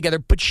living together,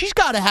 but she's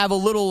got to have a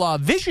little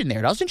vision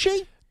there, doesn't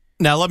she?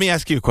 Now, let me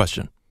ask you a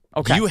question.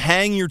 Okay. You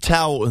hang your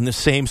towel in the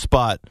same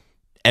spot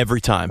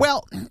every time.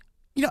 Well,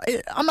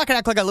 I'm not going to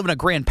act like I live in a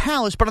grand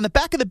palace, but on the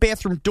back of the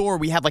bathroom door,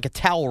 we have like a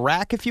towel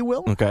rack, if you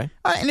will. Okay.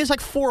 And there's like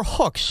 4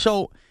 hooks.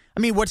 So,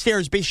 what's there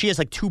is basically she has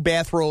like 2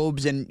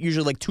 bathrobes and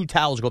usually like 2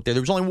 towels go up there.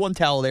 There was only 1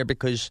 towel there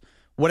because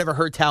whatever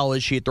her towel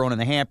is, she had thrown in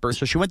the hamper.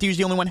 So she went to use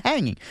the only one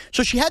hanging.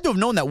 So she had to have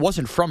known that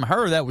wasn't from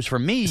her. That was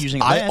from me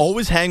using a I bath.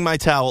 always hang my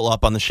towel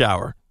up on the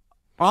shower.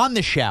 On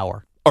the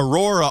shower.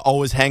 Aurora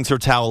always hangs her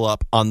towel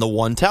up on the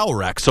 1 towel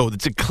rack, so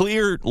it's a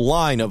clear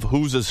line of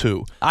whose is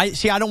who. I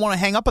don't want to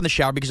hang up on the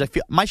shower because I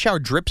feel my shower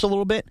drips a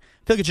little bit.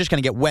 I feel like it's just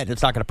going to get wet and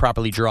it's not going to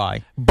properly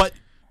dry. But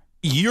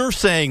you're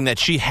saying that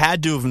she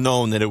had to have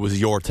known that it was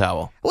your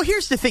towel. Well,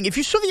 here's the thing. If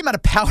you saw the amount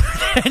of powder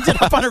that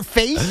ended up on her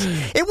face,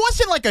 it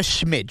wasn't like a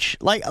smidge.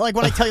 Like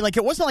when I tell you,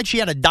 it wasn't like she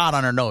had a dot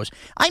on her nose.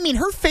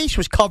 Her face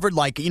was covered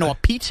like, a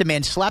pizza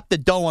man slapped the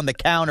dough on the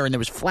counter and there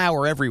was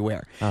flour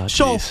everywhere. Oh,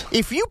 so geez.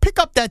 if you pick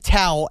up that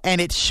towel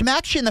and it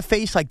smacks you in the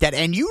face like that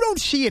and you don't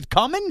see it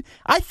coming,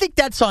 I think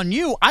that's on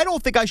you. I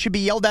don't think I should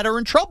be yelled at or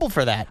in trouble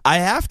for that. I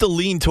have to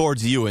lean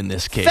towards you in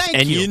this case. Thank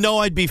and you.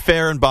 I'd be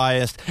fair and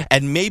biased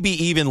and maybe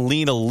even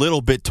lean a little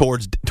bit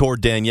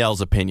toward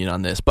Danielle's opinion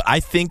on this. But I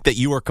think that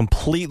you are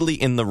completely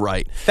in the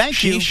right.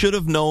 Thank you. She should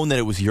have known that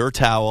it was your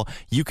towel.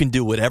 You can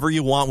do whatever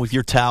you want with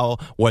your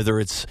towel, whether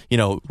it's,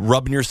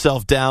 rubbing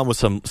yourself down with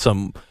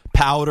some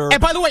powder.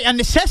 And by the way, a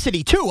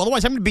necessity, too.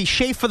 Otherwise, I'm going to be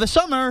shaved for the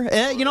summer.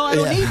 I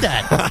don't need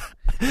that.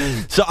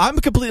 So I'm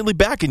completely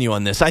backing you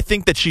on this. I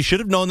think that she should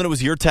have known that it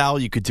was your towel.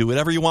 You could do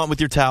whatever you want with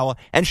your towel.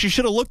 And she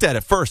should have looked at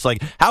it first.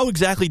 Like, how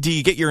exactly do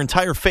you get your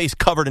entire face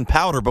covered in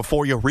powder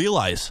before you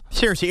realize?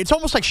 Seriously, it's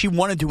almost like she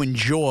wanted to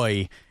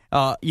enjoy,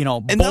 and ball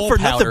not for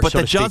powder, nothing, but so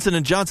the to speak.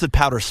 Johnson & Johnson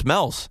powder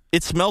smells.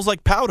 It smells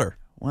like powder.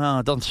 Well,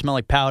 it doesn't smell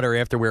like powder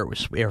after where it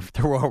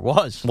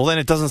was. Well, then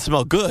it doesn't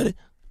smell good.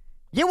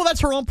 Yeah, well, that's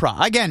her own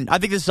problem. Again, I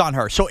think this is on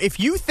her. So if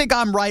you think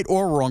I'm right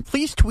or wrong,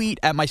 please tweet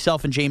at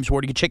myself and James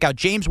Ward. You can check out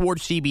James Ward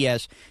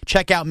CBS.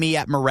 Check out me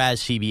at Mraz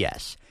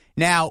CBS.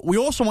 Now, we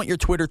also want your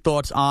Twitter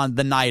thoughts on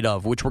The Night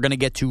Of, which we're going to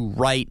get to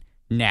right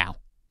now.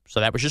 So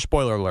that was your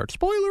spoiler alert.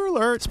 Spoiler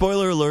alert.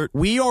 Spoiler alert.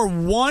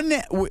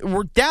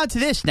 We're down to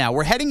this now.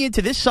 We're heading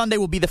into this Sunday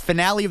will be the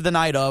finale of the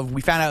night of.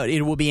 We found out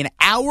it will be an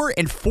hour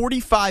and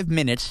 45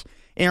 minutes,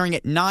 airing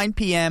at 9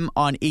 p.m.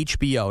 on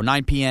HBO,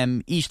 9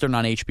 p.m. Eastern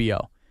on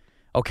HBO.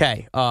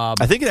 Okay.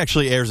 I think it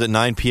actually airs at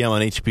 9 p.m.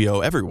 on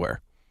HBO everywhere.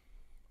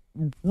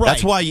 Right.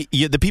 That's why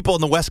the people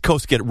on the West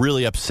Coast get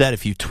really upset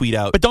if you tweet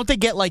out. But don't they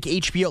get like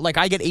HBO? Like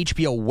I get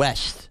HBO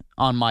West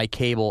on my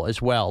cable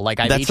as well. Like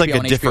I have That's HBO like a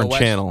on different HBO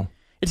West. channel.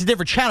 It's a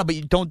different channel,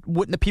 but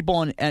wouldn't the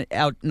people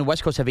out in the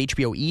West Coast have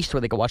HBO East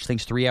where they can watch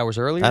things 3 hours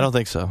earlier? I don't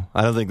think so.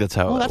 I don't think that's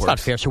how it works. That's not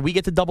fair. So we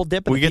get to double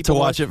dip? We get to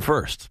watch it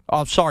first.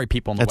 Oh, sorry,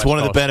 people on the West That's one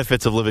of the Coast.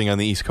 benefits of living on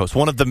the East Coast.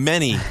 One of the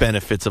many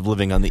benefits of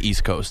living on the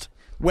East Coast.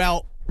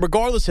 Well,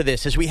 regardless of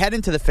this, as we head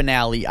into the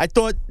finale, I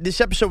thought this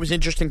episode was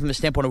interesting from the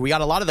standpoint of we got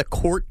a lot of the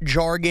court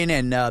jargon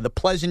and the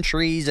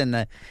pleasantries and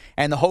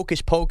the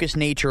hocus-pocus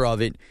nature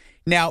of it.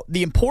 Now,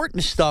 the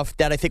important stuff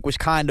that I think was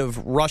kind of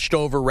rushed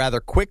over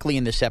rather quickly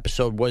in this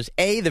episode was,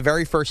 the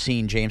very first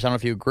scene, James, I don't know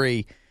if you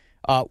agree,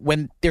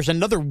 when there's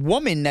another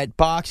woman that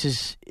Box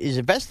is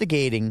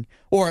investigating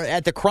or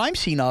at the crime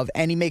scene of,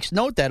 and he makes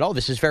note that,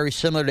 this is very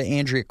similar to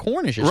Andrea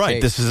Cornish's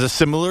Right, case. this is a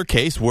similar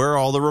case. Where are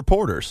all the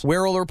reporters?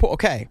 Where are all the reporters?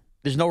 Okay,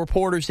 there's no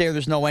reporters there,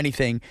 there's no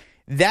anything.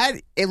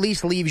 That at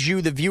least leaves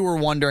you, the viewer,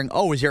 wondering,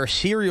 is there a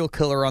serial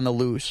killer on the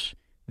loose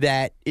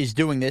that is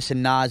doing this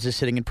and Nas is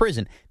sitting in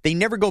prison? They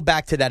never go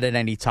back to that at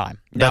any time.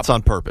 Now, That's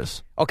on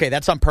purpose. Okay,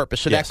 that's on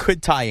purpose, so Yes. that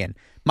could tie in.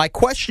 My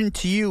question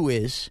to you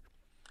is,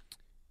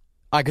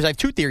 because I have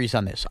two theories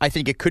on this. I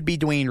think it could be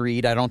Dwayne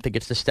Reed. I don't think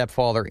it's the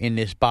stepfather in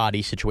this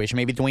body situation.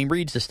 Maybe Dwayne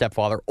Reed's the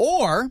stepfather.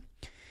 Or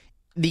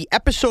the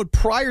episode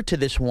prior to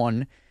this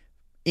one,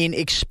 in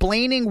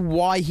explaining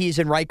why he's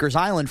in Rikers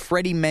Island,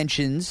 Freddie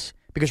mentions,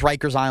 because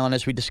Rikers Island,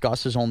 as we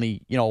discussed, is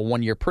only, a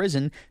 1-year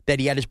prison, that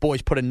he had his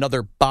boys put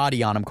another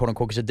body on him, quote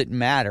unquote, because it didn't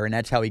matter, and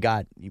that's how he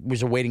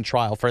was awaiting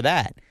trial for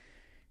that.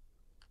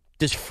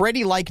 Does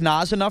Freddie like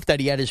Nas enough that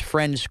he had his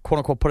friends, quote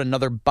unquote, put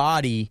another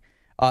body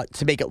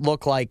to make it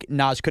look like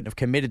Nas couldn't have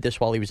committed this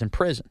while he was in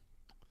prison?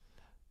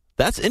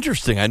 That's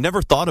interesting. I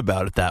never thought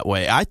about it that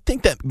way. I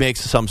think that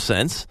makes some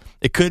sense.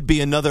 It could be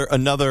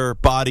another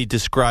body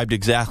described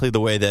exactly the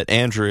way that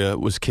Andrea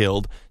was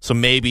killed. So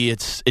maybe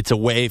it's a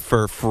way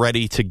for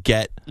Freddie to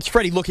get... It's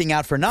Freddie looking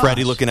out for Nas.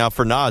 Freddie looking out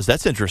for Nas.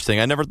 That's interesting.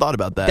 I never thought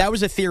about that. That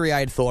was a theory I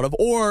had thought of.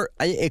 Or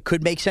it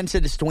could make sense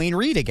that it's Dwayne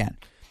Reed again.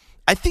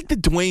 I think the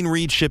Dwayne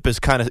Reed ship has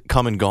kind of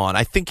come and gone.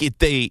 I think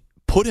they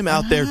put him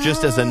out there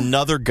just as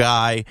another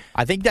guy.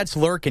 I think that's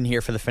lurking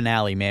here for the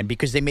finale, man,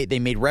 because they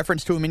made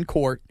reference to him in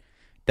court.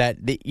 That,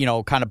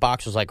 kind of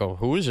Box was like,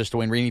 who is this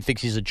Dwayne Reed? He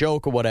thinks he's a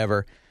joke or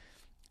whatever.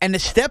 And the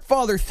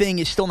stepfather thing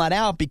is still not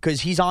out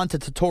because he's on to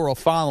Totoro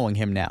following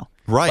him now.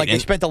 Right. Like, they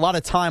spent a lot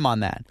of time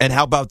on that. And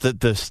how about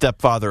the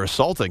stepfather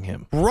assaulting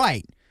him?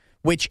 Right.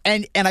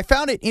 And I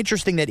found it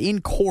interesting that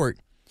in court,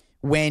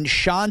 when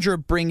Chandra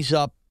brings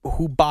up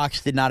who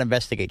Box did not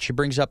investigate, she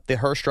brings up the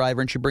hearse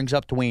driver and she brings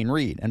up Dwayne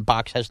Reed, and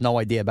Box has no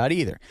idea about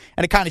either.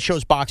 And it kind of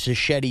shows Box's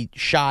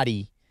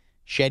shoddy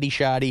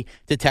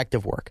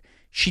detective work.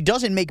 She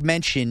doesn't make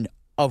mention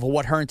of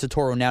what her and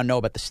Totoro now know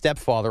about the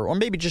stepfather, or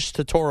maybe just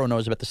Totoro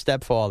knows about the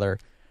stepfather,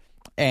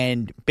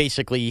 and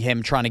basically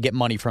him trying to get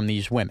money from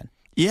these women.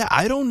 Yeah,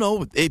 I don't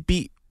know.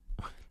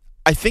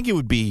 I think it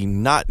would be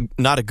not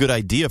a good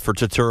idea for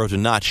Totoro to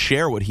not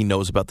share what he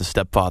knows about the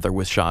stepfather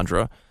with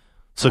Chandra.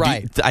 So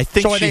right. I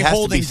think so she has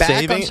to be back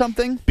saving on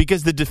something?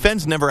 Because the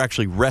defense never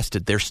actually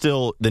rested. They're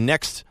still the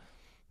next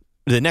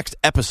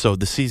episode,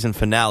 the season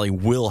finale,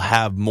 will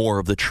have more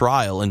of the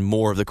trial and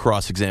more of the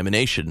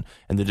cross-examination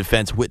and the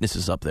defense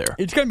witnesses up there.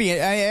 It's going to be,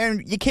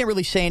 and you can't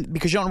really say it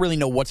because you don't really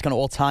know what's going to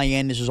all tie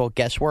in. This is all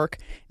guesswork.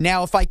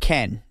 Now, if I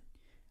can,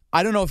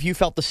 I don't know if you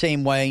felt the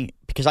same way,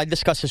 because I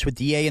discussed this with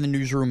DA in the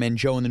newsroom and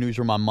Joe in the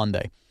newsroom on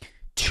Monday.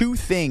 Two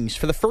things,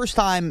 for the first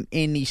time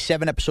in the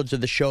 7 episodes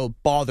of the show,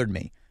 bothered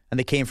me, and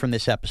they came from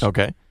this episode.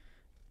 Okay.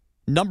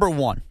 Number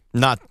one.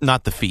 Not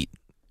the feet.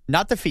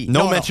 Not the feet.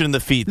 No mention of the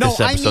feet this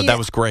episode. I mean, that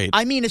was great.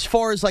 I mean, as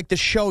far as like the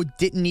show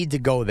didn't need to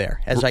go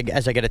there, as I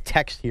get a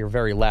text here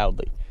very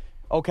loudly.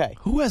 Okay.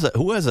 Who has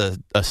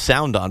a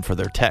sound on for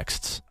their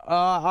texts?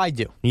 I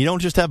do. You don't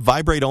just have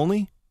vibrate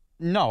only?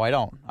 No, I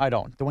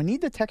don't. Do I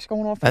need the text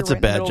going off? That's right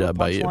a bad in the middle of job the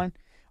by you. punchline?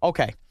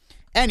 Okay.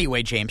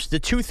 Anyway, James, the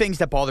two things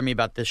that bother me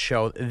about this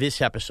show,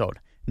 this episode.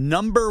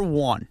 Number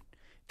one,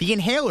 the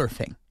inhaler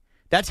thing.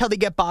 That's how they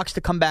get Box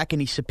to come back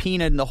and he's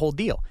subpoenaed and the whole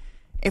deal.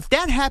 If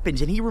that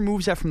happens and he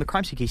removes that from the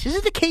crime scene case,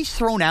 isn't the case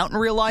thrown out in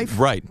real life?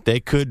 Right.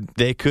 They could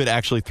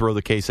actually throw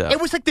the case out.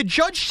 It was like the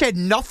judge said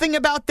nothing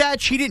about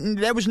that.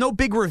 There was no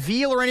big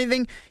reveal or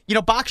anything.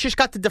 Box just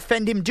got to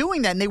defend him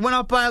doing that, and they went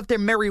up out their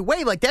merry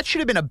way. Like, that should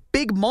have been a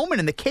big moment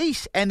in the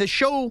case, and the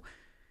show,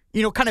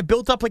 kind of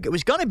built up like it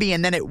was going to be,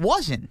 and then it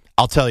wasn't.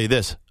 I'll tell you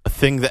this. A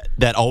thing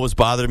that always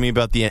bothered me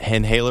about the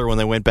inhaler when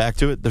they went back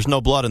to it, there's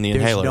no blood on the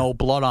inhaler. There's no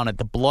blood on it.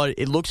 The blood,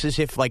 it looks as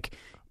if, like,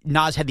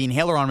 Nas had the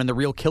inhaler on him, and the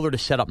real killer to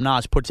set up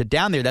Nas puts it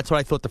down there. That's what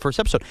I thought the first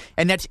episode.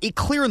 And that's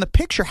clear in the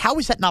picture. How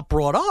is that not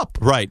brought up?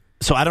 Right.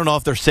 So I don't know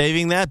if they're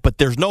saving that, but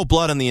there's no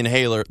blood on the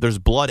inhaler. There's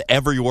blood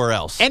everywhere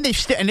else. And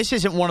and this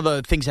isn't one of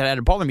the things that had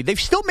to bother me. They've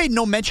still made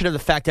no mention of the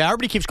fact that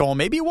everybody keeps going,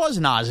 maybe it was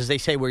Nas, as they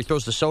say, where he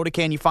throws the soda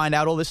can, you find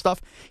out all this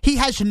stuff. He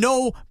has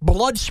no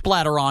blood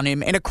splatter on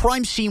him in a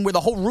crime scene where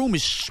the whole room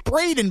is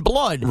sprayed in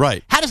blood.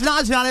 Right. How does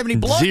Nas not have any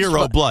blood?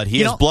 Zero blood.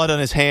 He has blood on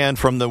his hand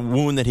from the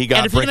wound that he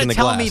got breaking the glass. And if you're going to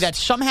tell me that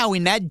somehow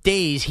in that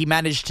daze he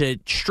managed to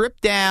strip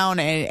down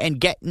and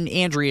get in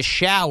Andrea's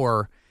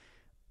shower...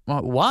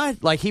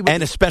 What? Like he would,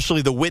 and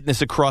especially the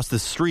witness across the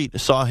street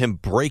saw him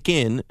break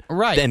in,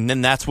 right? And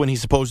then that's when he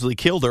supposedly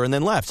killed her and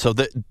then left. So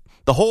the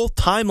whole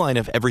timeline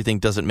of everything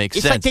doesn't make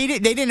sense. Like they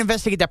didn't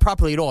investigate that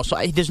properly at all. So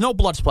there's no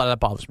blood splatter that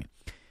bothers me.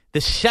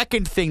 The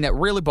second thing that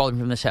really bothered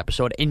me from this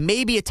episode, and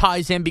maybe it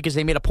ties in because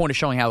they made a point of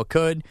showing how it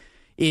could,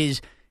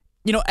 is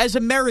as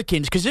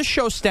Americans, because this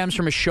show stems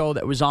from a show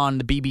that was on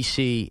the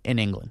BBC in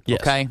England. Yes.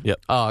 Okay.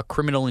 Yep.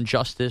 Criminal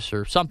Injustice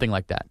or something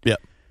like that.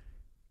 Yep.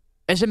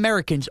 As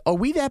Americans, are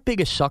we that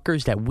big of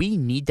suckers that we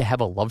need to have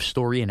a love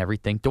story and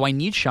everything? Do I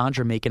need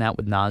Chandra making out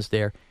with Nas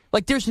there?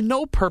 Like, there's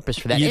no purpose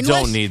for that. You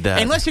don't need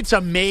that. Unless it's a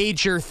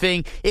major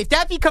thing. If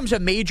that becomes a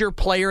major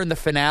player in the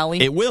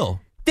finale... It will.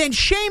 Then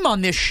shame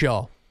on this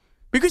show.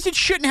 Because it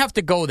shouldn't have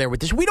to go there with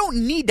this. We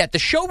don't need that. The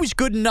show is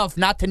good enough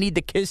not to need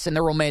the kiss and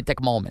the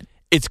romantic moment.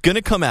 It's going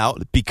to come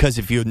out because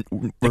if you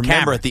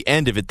remember at the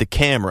end of it, the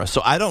camera.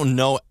 So I don't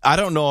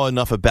know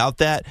enough about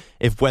that,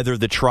 whether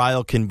the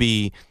trial can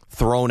be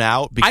thrown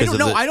out because I don't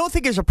know. I don't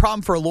think there's a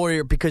problem for a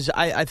lawyer because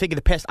I think in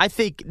the past, I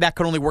think that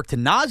could only work to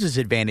Nas's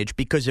advantage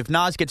because if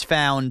Nas gets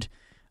found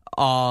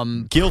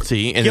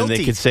guilty, then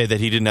they could say that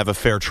he didn't have a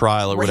fair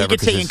trial or whatever. He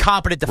could say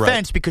incompetent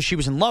defense because she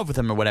was in love with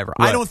him or whatever.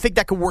 Right. I don't think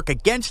that could work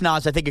against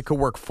Nas. I think it could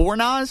work for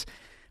Nas.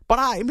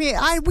 But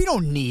we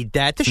don't need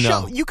that. The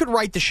show, you could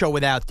write the show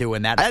without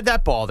doing that.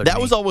 That bothered me. That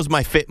was always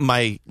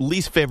my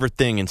least favorite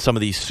thing in some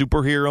of these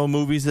superhero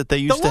movies that they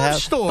used to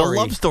have. The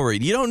love story.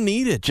 You don't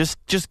need it. Just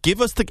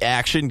give us the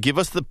action. Give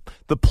us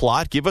the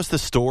plot. Give us the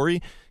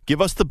story.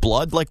 Give us the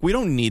blood. Like, we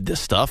don't need this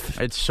stuff.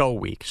 It's so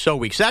weak. So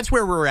weak. So that's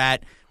where we're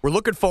at. We're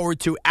looking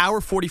forward to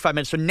hour 45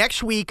 minutes. So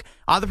next week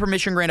on the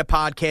Permission Granted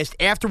podcast,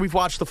 after we've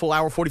watched the full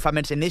hour 45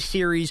 minutes, and this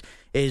series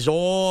is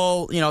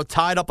all,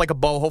 tied up like a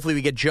bow. Hopefully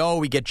we get Joe,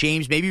 we get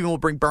James. Maybe even we'll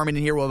bring Berman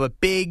in here. We'll have a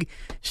big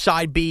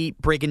side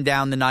beat breaking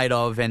down the night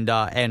of, and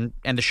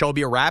the show will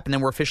be a wrap, and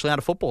then we're officially out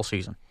of football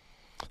season.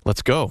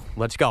 Let's go.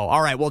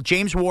 All right. Well,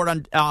 James Ward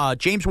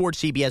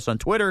CBS on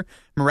Twitter,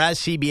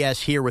 Mraz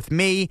CBS here with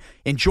me.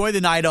 Enjoy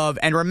the night of,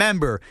 and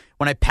remember,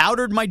 when I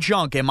powdered my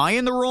junk, am I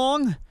in the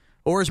wrong?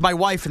 Or is my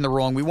wife in the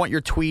wrong? We want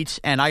your tweets,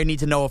 and I need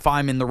to know if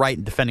I'm in the right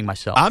in defending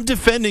myself. I'm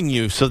defending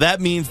you, so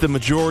that means the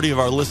majority of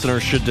our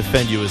listeners should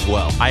defend you as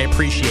well. I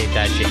appreciate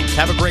that, James.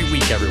 Have a great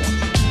week, everyone.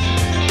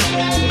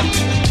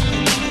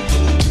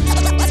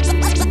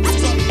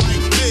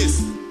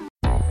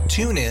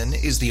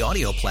 TuneIn is the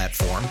audio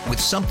platform with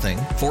something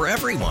for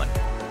everyone.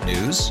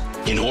 News.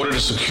 In order to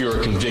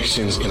secure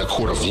convictions in a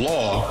court of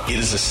law, it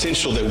is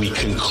essential that we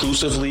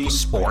conclusively.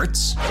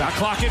 Sports. Got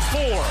clock at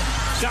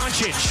 4.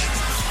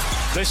 Doncic.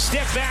 The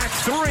step back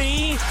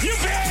 3. You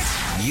bet.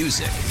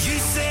 Music. You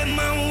set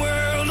my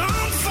world on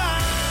fire.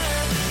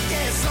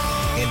 Yes,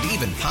 and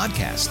even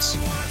podcasts.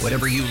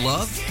 Whatever you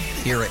love,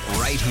 hear it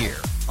right here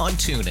on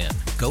TuneIn.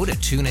 Go to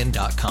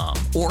TuneIn.com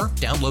or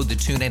download the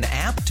TuneIn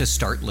app to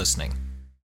start listening.